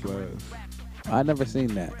literature class. I never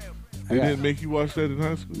seen that. They didn't make you watch that in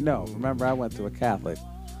high school? No. Remember, I went to a Catholic.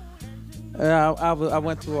 I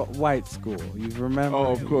went to a white school. You remember?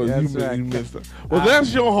 Oh, of course. That's right. You missed that. Well,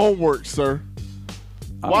 that's your homework, sir.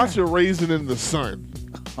 Watch A Raisin in the Sun.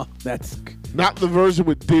 Oh, that's not the version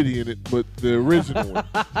with Diddy in it, but the original one.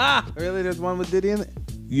 Really? There's one with Diddy in it?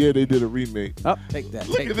 Yeah, they did a remake. Oh, take that.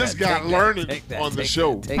 Look at this guy learning on the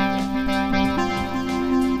show.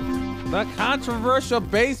 The controversial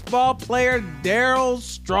baseball player Darryl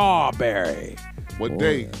Strawberry. What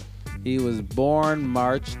day? He was born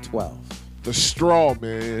March 12th. The straw,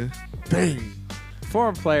 man. Dang.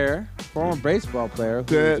 Former baseball player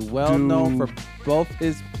who is well known for both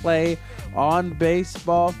his play on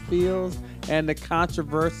baseball fields and the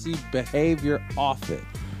controversy behavior off it.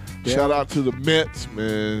 Shout out to the Mets,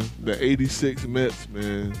 man. The 86 Mets,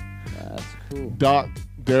 man. That's cool. Doc,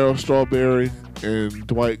 Darryl Strawberry, and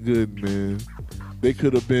Dwight Gooden, man. They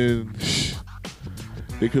could have been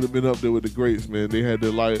up there with the greats, man. They had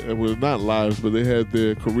their not lives, but they had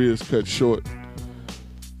their careers cut short.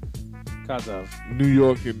 Because of New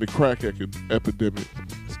York and the crack epidemic.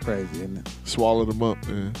 It's crazy, isn't it? Swallowed them up,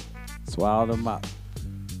 man. Swallowed them up.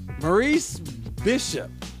 Maurice Bishop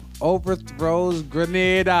overthrows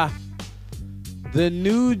Grenada. The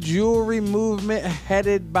new jewelry movement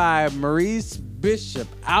headed by Maurice Bishop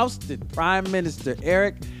ousted Prime Minister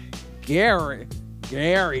Eric Gary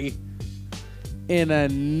in a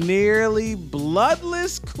nearly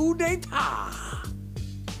bloodless coup d'etat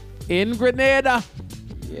in Grenada.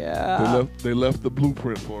 Yeah. They left the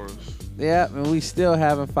blueprint for us. Yeah, and we still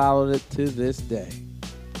haven't followed it to this day.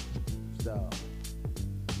 So,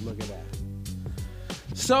 look at that.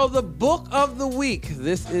 So, the book of the week.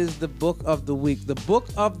 This is the book of the week. The book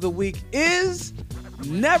of the week is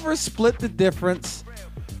Never Split the Difference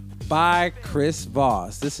by Chris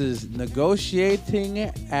Voss. This is negotiating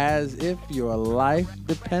as if your life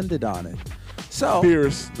depended on it. So,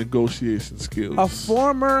 fierce negotiation skills. A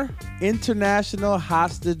former international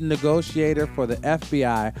hostage negotiator for the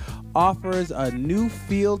FBI offers a new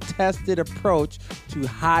field-tested approach to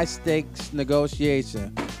high-stakes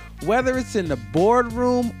negotiation, whether it's in the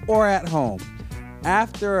boardroom or at home.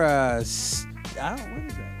 After a Shout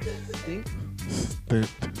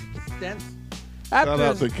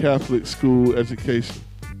out to Catholic school education.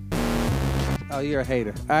 Oh, you're a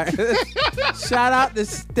hater. All right. Shout out to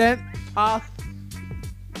Stent.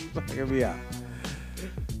 Hear me out.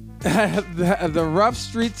 The rough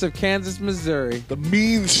streets of Kansas, Missouri. The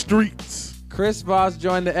mean streets. Chris Voss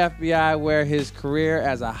joined the FBI, where his career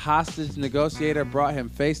as a hostage negotiator brought him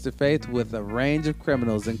face to face with a range of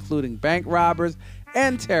criminals, including bank robbers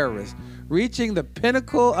and terrorists. Reaching the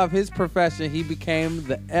pinnacle of his profession, he became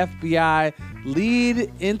the FBI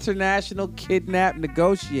lead international kidnap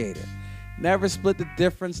negotiator. Never Split the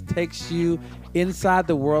Difference takes you inside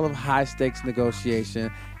the world of high-stakes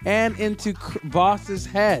negotiation and into Voss's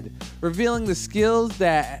head, revealing the skills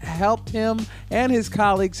that helped him and his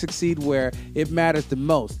colleagues succeed where it matters the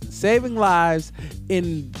most, saving lives.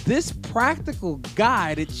 In this practical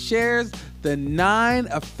guide, it shares the 9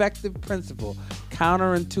 effective principles,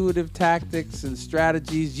 counterintuitive tactics, and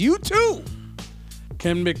strategies you too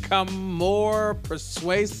can become more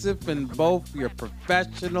persuasive in both your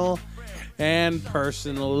professional and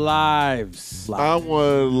personal lives. I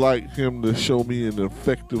would like him to show me an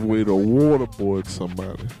effective way to waterboard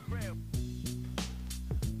somebody.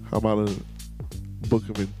 How about a book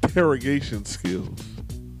of interrogation skills?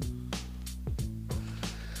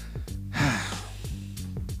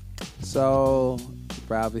 So, you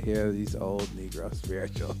probably hear these old Negro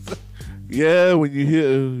spirituals. Yeah, when you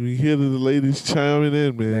hear the ladies chiming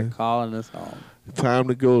in, man. They're calling us home. Time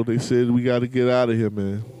to go. They said we got to get out of here,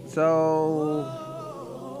 man. So,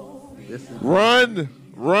 this is run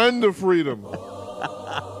to freedom.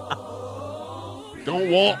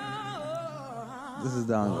 Don't walk. This is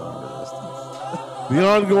the ongoing resistance. The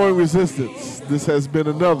ongoing resistance. This has been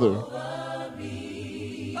another.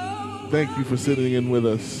 Thank you for sitting in with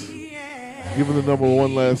us. Give me the number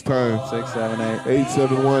one last time.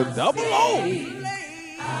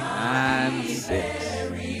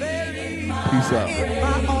 678-871-0096. Peace out.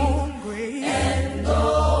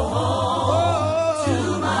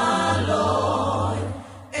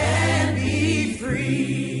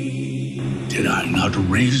 Did I not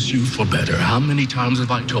raise you for better? How many times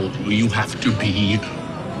have I told you you have to be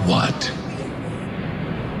what?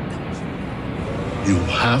 You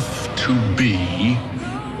have to be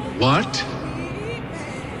what?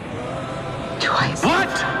 You Twice. What?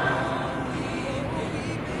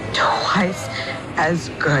 Twice as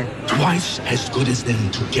good. Twice as good as them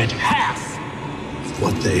to get half of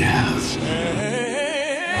what they have.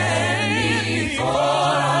 Before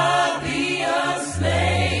I'll be a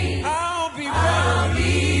slave, I'll be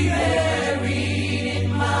buried in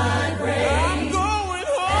my grave. I'm going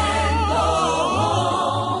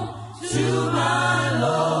home to my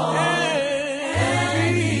Lord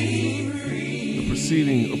and be free. The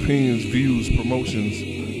preceding opinions, views, promotions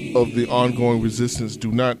of the ongoing resistance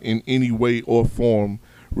do not in any way or form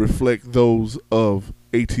reflect those of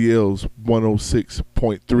ATL's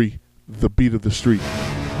 106.3, The Beat of the Street.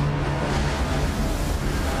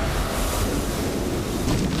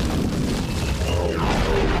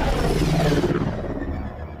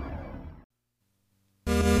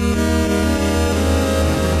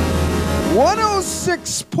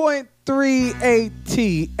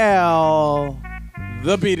 ATL,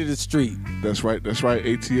 The Beat of the Street. That's right.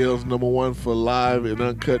 ATL's number one for live and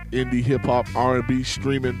uncut indie hip hop R&B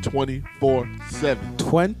streaming 24/7.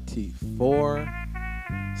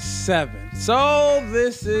 24/7. So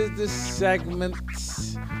this is the segment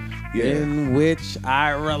in which I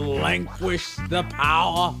relinquish the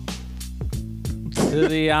power to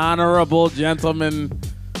the honorable gentleman.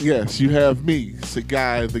 Yes, you have me, the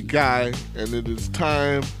guy, and it is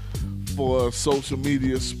time for social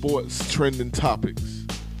media sports trending topics.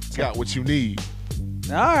 Got what you need.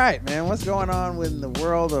 All right, man. What's going on in the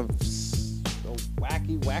world of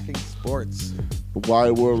whacking sports? The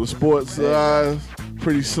wide world of sports,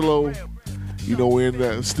 pretty slow. You know,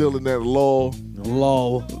 we're still in that lull.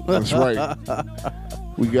 That's right.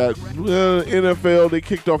 We got NFL. They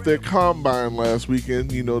kicked off their combine last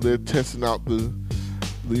weekend. You know, they're testing out the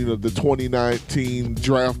 2019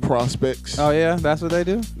 draft prospects. Oh yeah, that's what they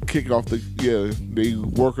do. They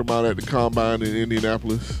work them out at the combine in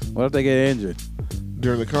Indianapolis. What if they get injured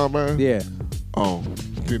during the combine? Yeah. Oh,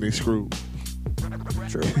 then they screwed.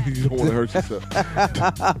 True. You don't want to hurt yourself.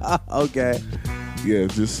 Okay. Yeah,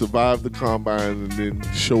 just survive the combine and then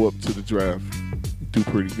show up to the draft. Do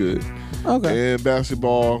pretty good. Okay. And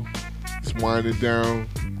basketball, it's winding down.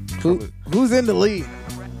 Who's in the league?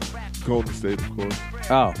 Golden State, of course.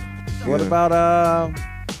 Oh. What about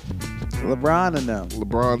LeBron and them?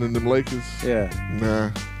 LeBron and them Lakers? Yeah. Nah.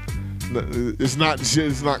 It's not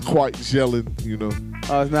quite gelling, you know.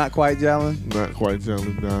 Oh, it's not quite gelling? Not quite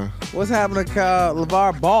gelling, nah. What's happening to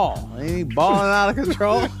LeVar Ball? Ain't he balling out of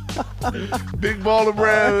control? Big baller,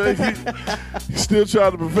 Brad. He still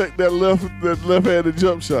trying to perfect that left-handed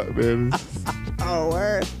jump shot, man. Oh,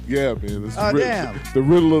 word? Yeah, man. It's damn. The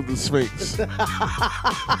riddle of the Sphinx.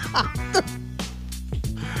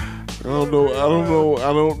 I don't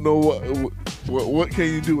know what can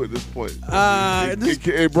you do at this point?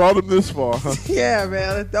 It brought him this far, huh? Yeah,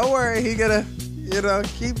 man. Don't worry, he gonna,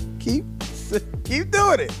 keep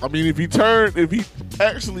doing it. I mean, if he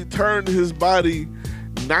actually turned his body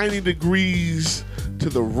 90 degrees to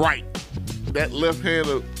the right, that left hand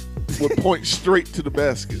would point straight to the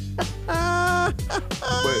basket. But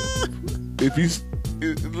if he's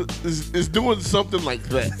doing something like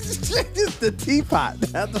that, just the teapot.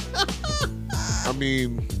 I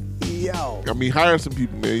mean, yo. Hire some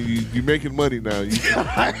people, man. You're making money now. You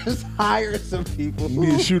hire some people. You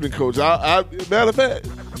need a shooting coach. Matter of fact,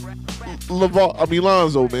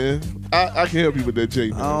 Lonzo, man. I can help you with that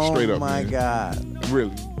J, man. Straight up, man. Oh my God.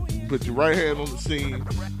 Really. Put your right hand on the scene.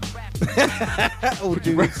 Put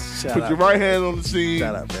your right hand on the scene.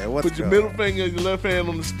 Shut up, man. Put your middle finger and your left hand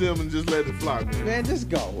on the stem and just let it fly, man. Man, just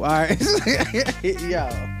go. All right. Yo.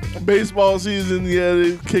 Baseball season,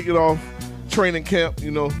 they kick it off. Training camp, you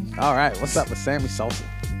know. All right. What's up with Sammy Sosa?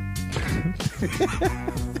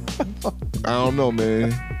 I don't know,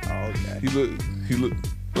 man. Oh, okay. He look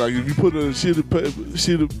like if you put a sheet of paper,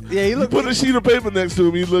 put a sheet of paper next to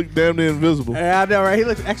him, he look damn near invisible. Yeah, I know, right? He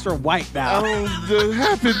looks extra white now. What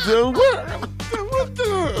happened, Joe? What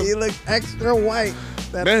the? He looks extra white.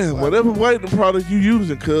 That's man, funny. whatever whitening product you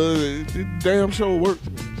using, cuz it damn sure work.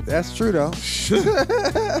 That's true though.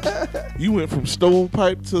 You went from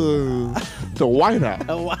stovepipe to Whiteout.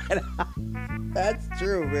 Whiteout. That's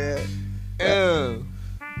true, man. Yeah.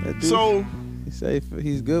 So he say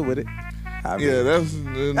he's good with it.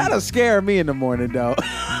 That'll scare me in the morning though.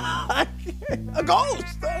 A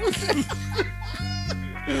ghost.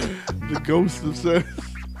 The ghost of sex.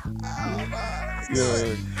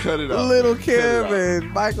 Yeah, cut it out. Little Kim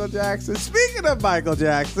and Michael Jackson. Speaking of Michael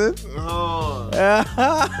Jackson, HBO.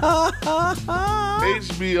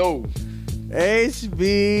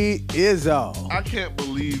 Izzo. I can't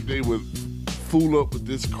believe they would fool up with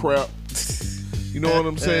this crap. You know what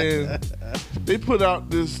I'm saying? They put out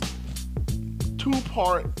this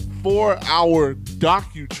 2-part, 4-hour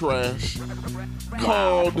docu-trash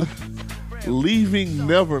called Leaving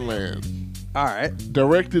Neverland. All right.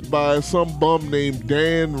 Directed by some bum named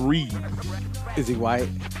Dan Reed. Is he white?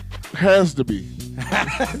 Has to be.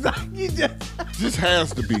 You Just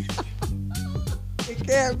has to be. It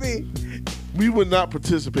can't be. We would not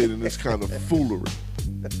participate in this kind of foolery.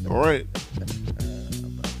 All right.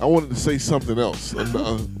 I wanted to say something else,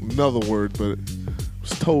 another word, but I was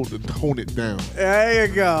told to tone it down. There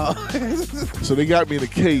you go. So they got me in a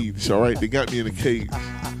cage, all right? They got me in a cage.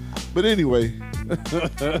 But anyway,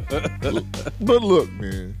 but look,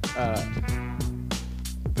 man.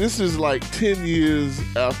 This is like 10 years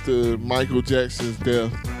after Michael Jackson's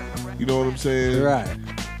death. You know what I'm saying? Right.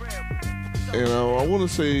 And I want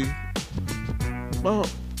to say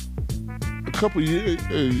about a couple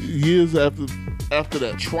years after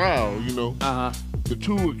that trial, you know, the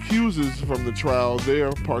two accusers from the trial, they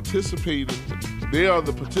are participating. They are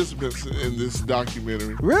the participants in this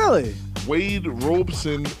documentary. Really? Wade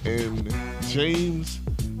Robeson and James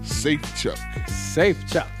Safechuck.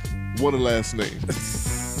 Safechuck. What a last name.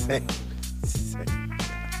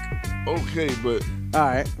 Okay, but all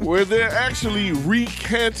right, where they're actually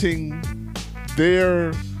recanting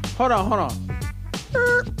their. Hold on.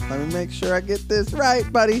 Let me make sure I get this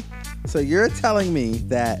right, buddy. So you're telling me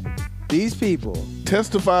that these people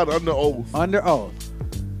testified under oath. Under oath.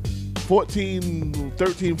 13,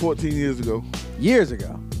 14 years ago. Years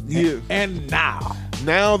ago. Yeah. And now.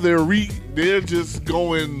 Now they're just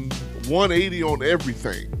going 180 on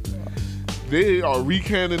everything. They are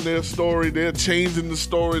recanting their story. They're changing the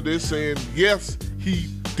story. They're saying, yes, he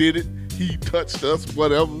did it. He touched us,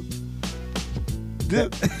 whatever.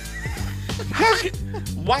 How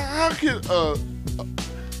can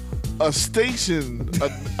a station,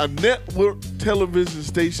 a network television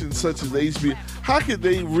station such as HBO,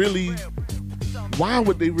 why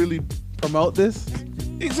would they really promote this?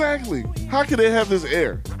 Exactly. How could they have this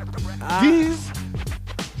air?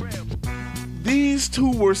 These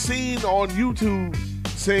two were seen on YouTube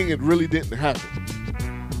saying it really didn't happen.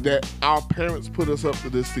 That our parents put us up to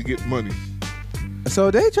this to get money. So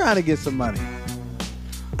they trying to get some money.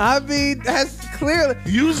 I mean, that's clearly.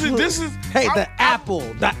 Usually this is. Hey, the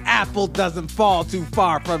apple doesn't fall too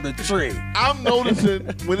far from the tree. I'm noticing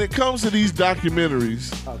when it comes to these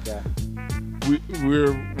documentaries. Okay.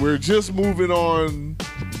 We're just moving on.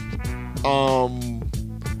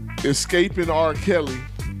 Escaping R. Kelly.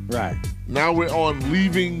 Right. Now we're on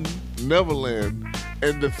Leaving Neverland.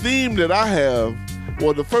 And the theme that I have,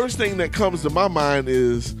 well, the first thing that comes to my mind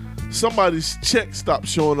is somebody's check stopped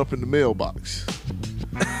showing up in the mailbox.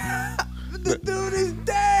 The dude is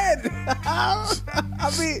dead.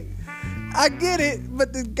 I mean, I get it,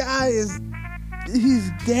 but the guy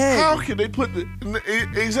he's dead. How can they put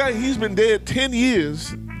exactly? He's been dead 10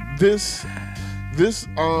 years. This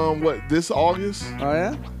August? Oh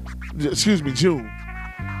yeah. Excuse me, June.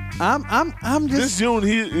 I'm just. This June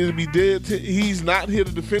he'll be dead. He's not here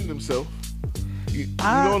to defend himself. You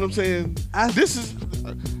know what I'm saying? This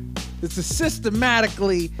is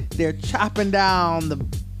systematically they're chopping down the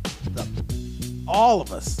all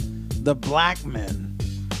of us, the black men.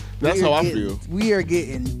 That's how I feel. We are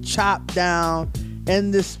getting chopped down,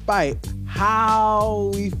 and despite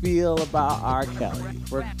how we feel about R. Kelly,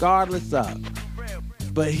 regardless of,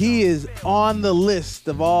 but he is on the list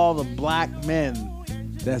of all the black men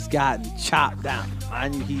that's gotten chopped down.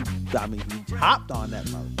 He hopped on that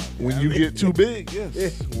motherfucker. When you get too big,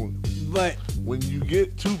 yes. But when you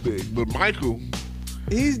get too big, but Michael,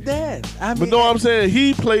 he's dead. But no, I'm saying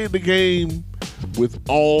he played the game with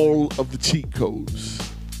all of the cheat codes.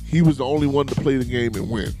 He was the only one to play the game and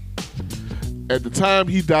win. At the time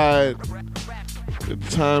he died, at the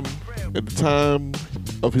time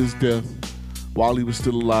of his death, while he was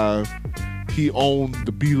still alive, he owned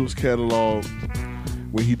the Beatles catalog.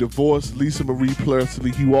 When he divorced Lisa Marie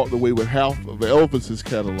Presley, he walked away with half of Elvis's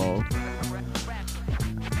catalog.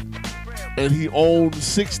 And he owned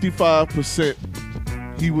 65%.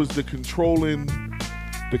 He was the controlling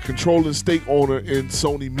stake owner in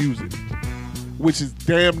Sony Music, which is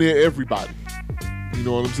damn near everybody. You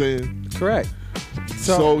know what I'm saying? Correct.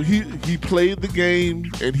 So he played the game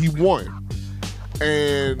and he won.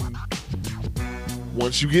 And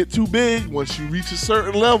once you get too big, once you reach a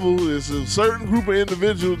certain level, there's a certain group of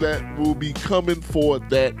individuals that will be coming for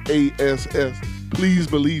that ASS. Please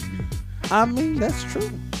believe me. I mean, that's true.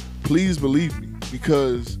 Please believe me.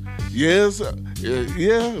 Because,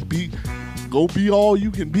 go be all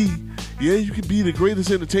you can be. Yeah, you can be the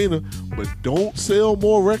greatest entertainer, but don't sell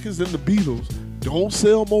more records than the Beatles. Don't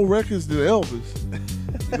sell more records than Elvis.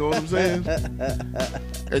 You know what I'm saying?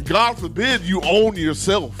 And God forbid you own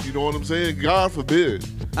yourself. You know what I'm saying? God forbid.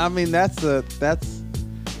 I mean, that's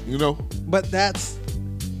you know. But that's,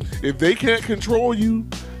 if they can't control you,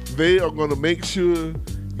 they are gonna make sure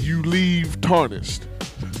you leave tarnished.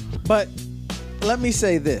 But let me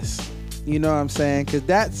say this. You know what I'm saying?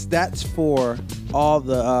 Because that's for all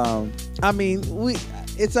the. I mean,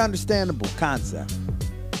 it's understandable concept,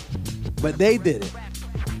 but they did it.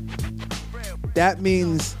 That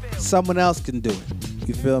means someone else can do it.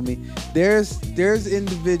 You feel me? There's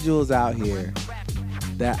individuals out here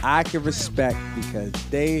that I can respect because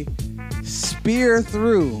they spear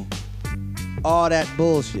through all that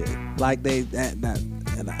bullshit. Like and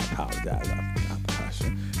I apologize. I'm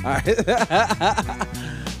pressure. All right.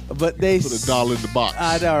 But they put $1 in the box.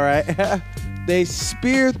 I know, right? They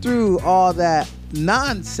spear through all that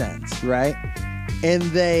nonsense, right? And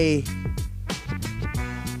they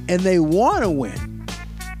want to win.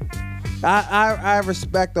 I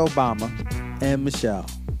respect Obama and Michelle,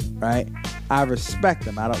 right? I respect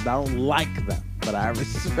them. I don't like them, but I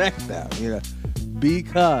respect them, you know,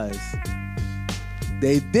 because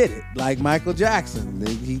they did it. Like Michael Jackson,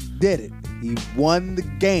 he did it. He won the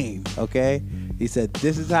game. Okay, he said,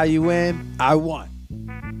 "This is how you win." I won.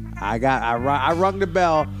 I rung the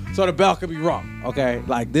bell so the bell could be rung. Okay,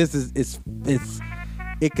 like this is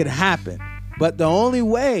it could happen, but the only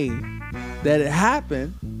way that it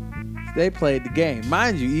happened, they played the game.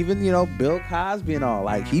 Mind you, even, you know, Bill Cosby and all,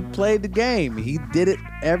 like, he played the game. He did it,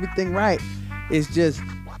 everything right. It's just,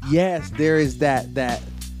 yes, there is that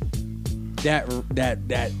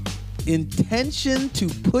intention to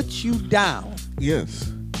put you down.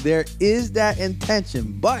 Yes. There is that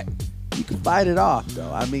intention, but you can fight it off,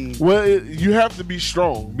 though. I mean, well, you have to be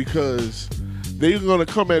strong because they're going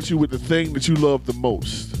to come at you with the thing that you love the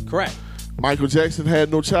most. Correct. Michael Jackson had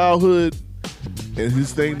no childhood, and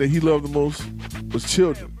his thing that he loved the most was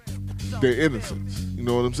children, their innocence. You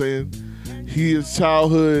know what I'm saying? His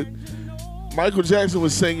childhood, Michael Jackson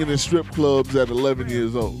was singing in strip clubs at 11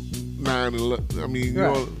 years old, 9, 11. I mean, you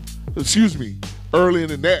know, excuse me, earlier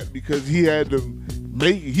than that, because he had to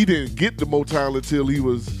he didn't get the Motown until he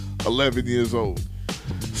was 11 years old.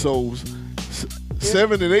 So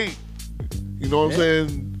 7 and 8, you know what I'm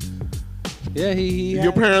saying? Yeah,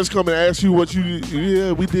 your parents come and ask you what we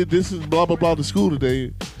did this and blah blah blah to school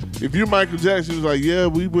today. If you're Michael Jackson, it's like, yeah,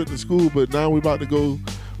 we went to school, but now we about to go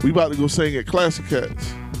sing at Classic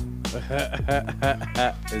Cats.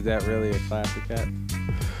 Is that really a Classic Cat?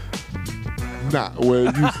 Nah,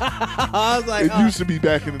 well, it used to be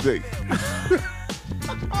back in the day.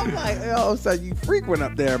 I'm like, oh, so you frequent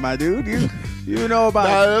up there, my dude. You know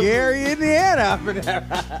about Gary, Indiana up in there.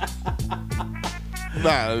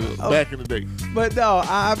 Back in the day. But no,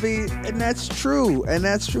 I mean, and that's true. I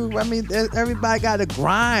mean, everybody got to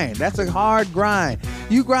grind. That's a hard grind.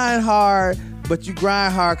 You grind hard, but you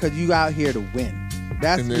grind hard because you out here to win.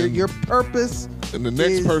 That's your purpose. And the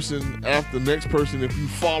next person, after the next person, if you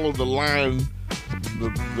follow the line,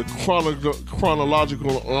 the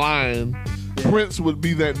chronological line, Prince would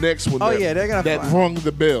be that next one. They're gonna that rung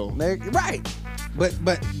the bell. Right. But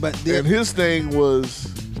and his thing was,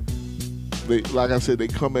 like I said, they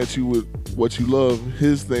come at you with what you love.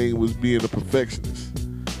 His thing was being a perfectionist,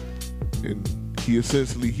 and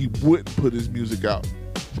he wouldn't put his music out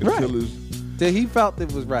until he felt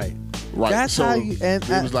it was right. Right. That's so how you. And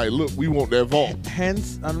it was like, look, we want that vault.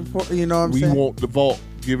 Hence, you know what I'm saying? We want the vault.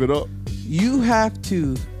 Give it up. You have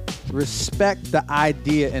to respect the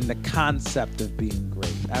idea and the concept of being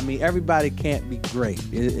great. I mean, everybody can't be great.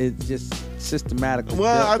 It's just systematically.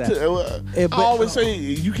 Well, I always say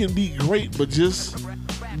you can be great, but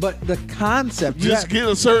the concept. Just get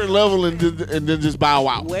a certain level and then just bow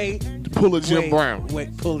out. Pull a Jim Brown.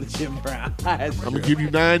 Pull a Jim Brown. I'm gonna give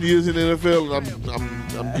you 9 years in the NFL, and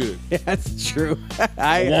I'm good. That's true.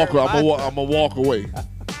 I'm gonna walk away.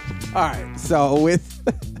 All right. So all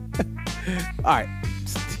right.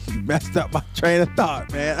 You messed up my train of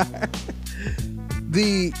thought, man.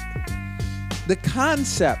 The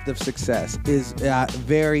concept of success is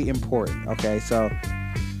very important. Okay, so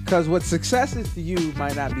because what success is to you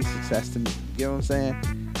might not be success to me. You know what I'm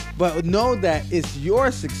saying? But know that it's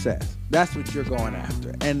your success. That's what you're going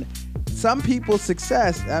after. And some people's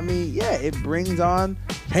success, I mean, yeah, it brings on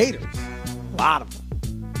haters. A lot of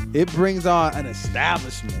them. It brings on an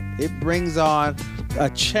establishment. It brings on a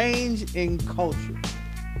change in culture.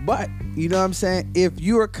 But, you know what I'm saying? If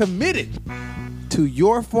you are committed to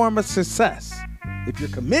your form of success, if you're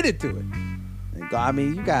committed to it, I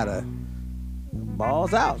mean, you gotta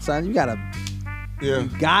balls out, son. You gotta beat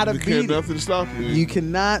it. Nothing to stop you. You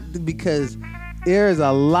cannot, because There's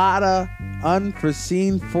a lot of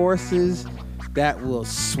unforeseen forces that will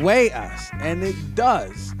sway us, and it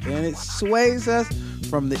does. And it sways us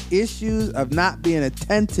from the issues of not being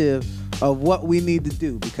attentive of what we need to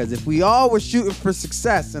do. Because if we all were shooting for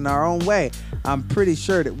success in our own way, I'm pretty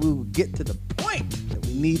sure that we would get to the point that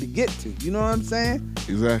we need to get to. You know what I'm saying?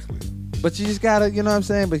 Exactly. But you just gotta, you know what I'm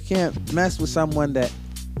saying? But you can't mess with someone that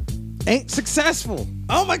ain't successful.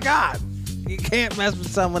 Oh my God. You can't mess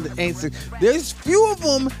with someone that ain't successful. There's few of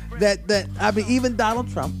them that I mean, even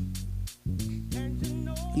Donald Trump,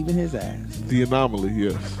 even his ass. The anomaly,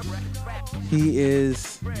 yes. He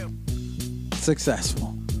is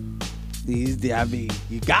successful. I mean,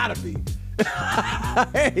 you gotta be.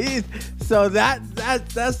 So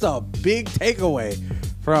that's a big takeaway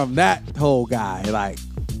from that whole guy. Like,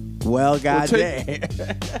 well, goddamn.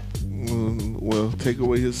 Well, take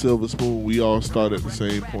away his silver spoon. We all start at the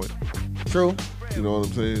same point. True. You know what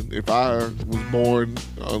I'm saying? If I was born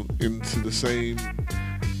into the same.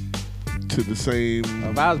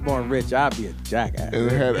 If I was born rich, I'd be a jackass. And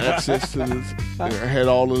had access to this.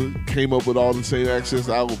 And came up with all the same access.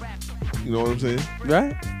 I would. You know what I'm saying?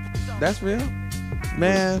 Right. That's real.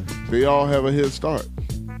 Man. They all have a head start.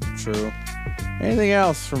 True. Anything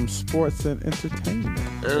else from sports and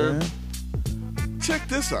entertainment? Check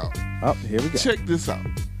this out. Oh, here we go. Check this out.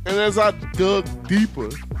 And as I dug deeper,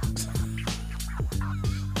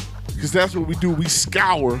 because that's what we do, we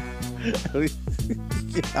scour. We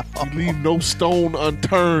leave no stone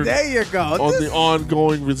unturned. There you go. On the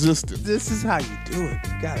ongoing resistance. This is how you do it.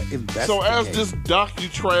 You gotta investigate. So as this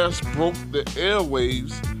docu-trash broke the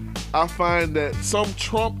airwaves, I find that some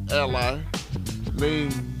Trump ally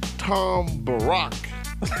named Tom Barack,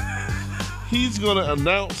 he's gonna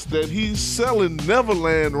announce that he's selling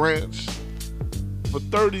Neverland Ranch for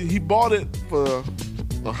 30. He bought it for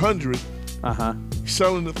 100. He's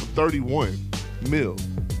selling it for 31 mil.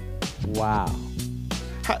 Wow.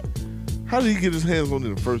 How did he get his hands on it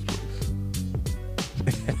in the first place?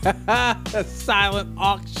 A silent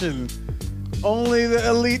auction. Only the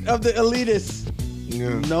elite of the elitists.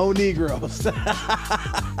 Yeah. No Negroes.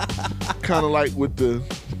 Kind of like with the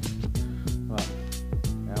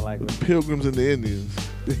Pilgrims and the Indians.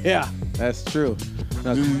 Yeah, that's true.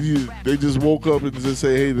 They just woke up and just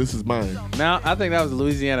say, hey, this is mine. Now, I think that was a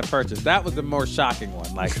Louisiana Purchase. That was the more shocking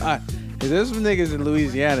one. Like, there's some niggas in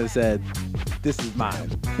Louisiana that said, this is mine.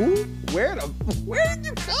 Who? Where did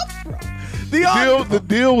you come from? The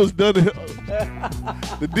deal was done.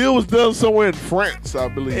 The deal was done somewhere in France, I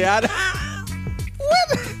believe. Yeah.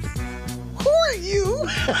 Who are you?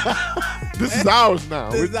 This is ours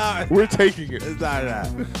now. This is ours. We're taking it. It's ours now.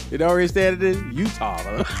 You know where he's standing in? Utah.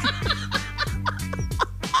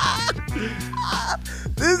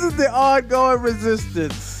 This is the ongoing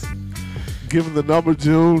resistance. Give him the number,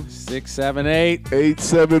 June.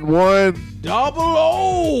 678-871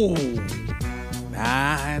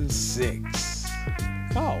 0096.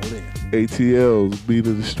 Call in. ATL's Beat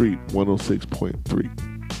of the Street 106.3.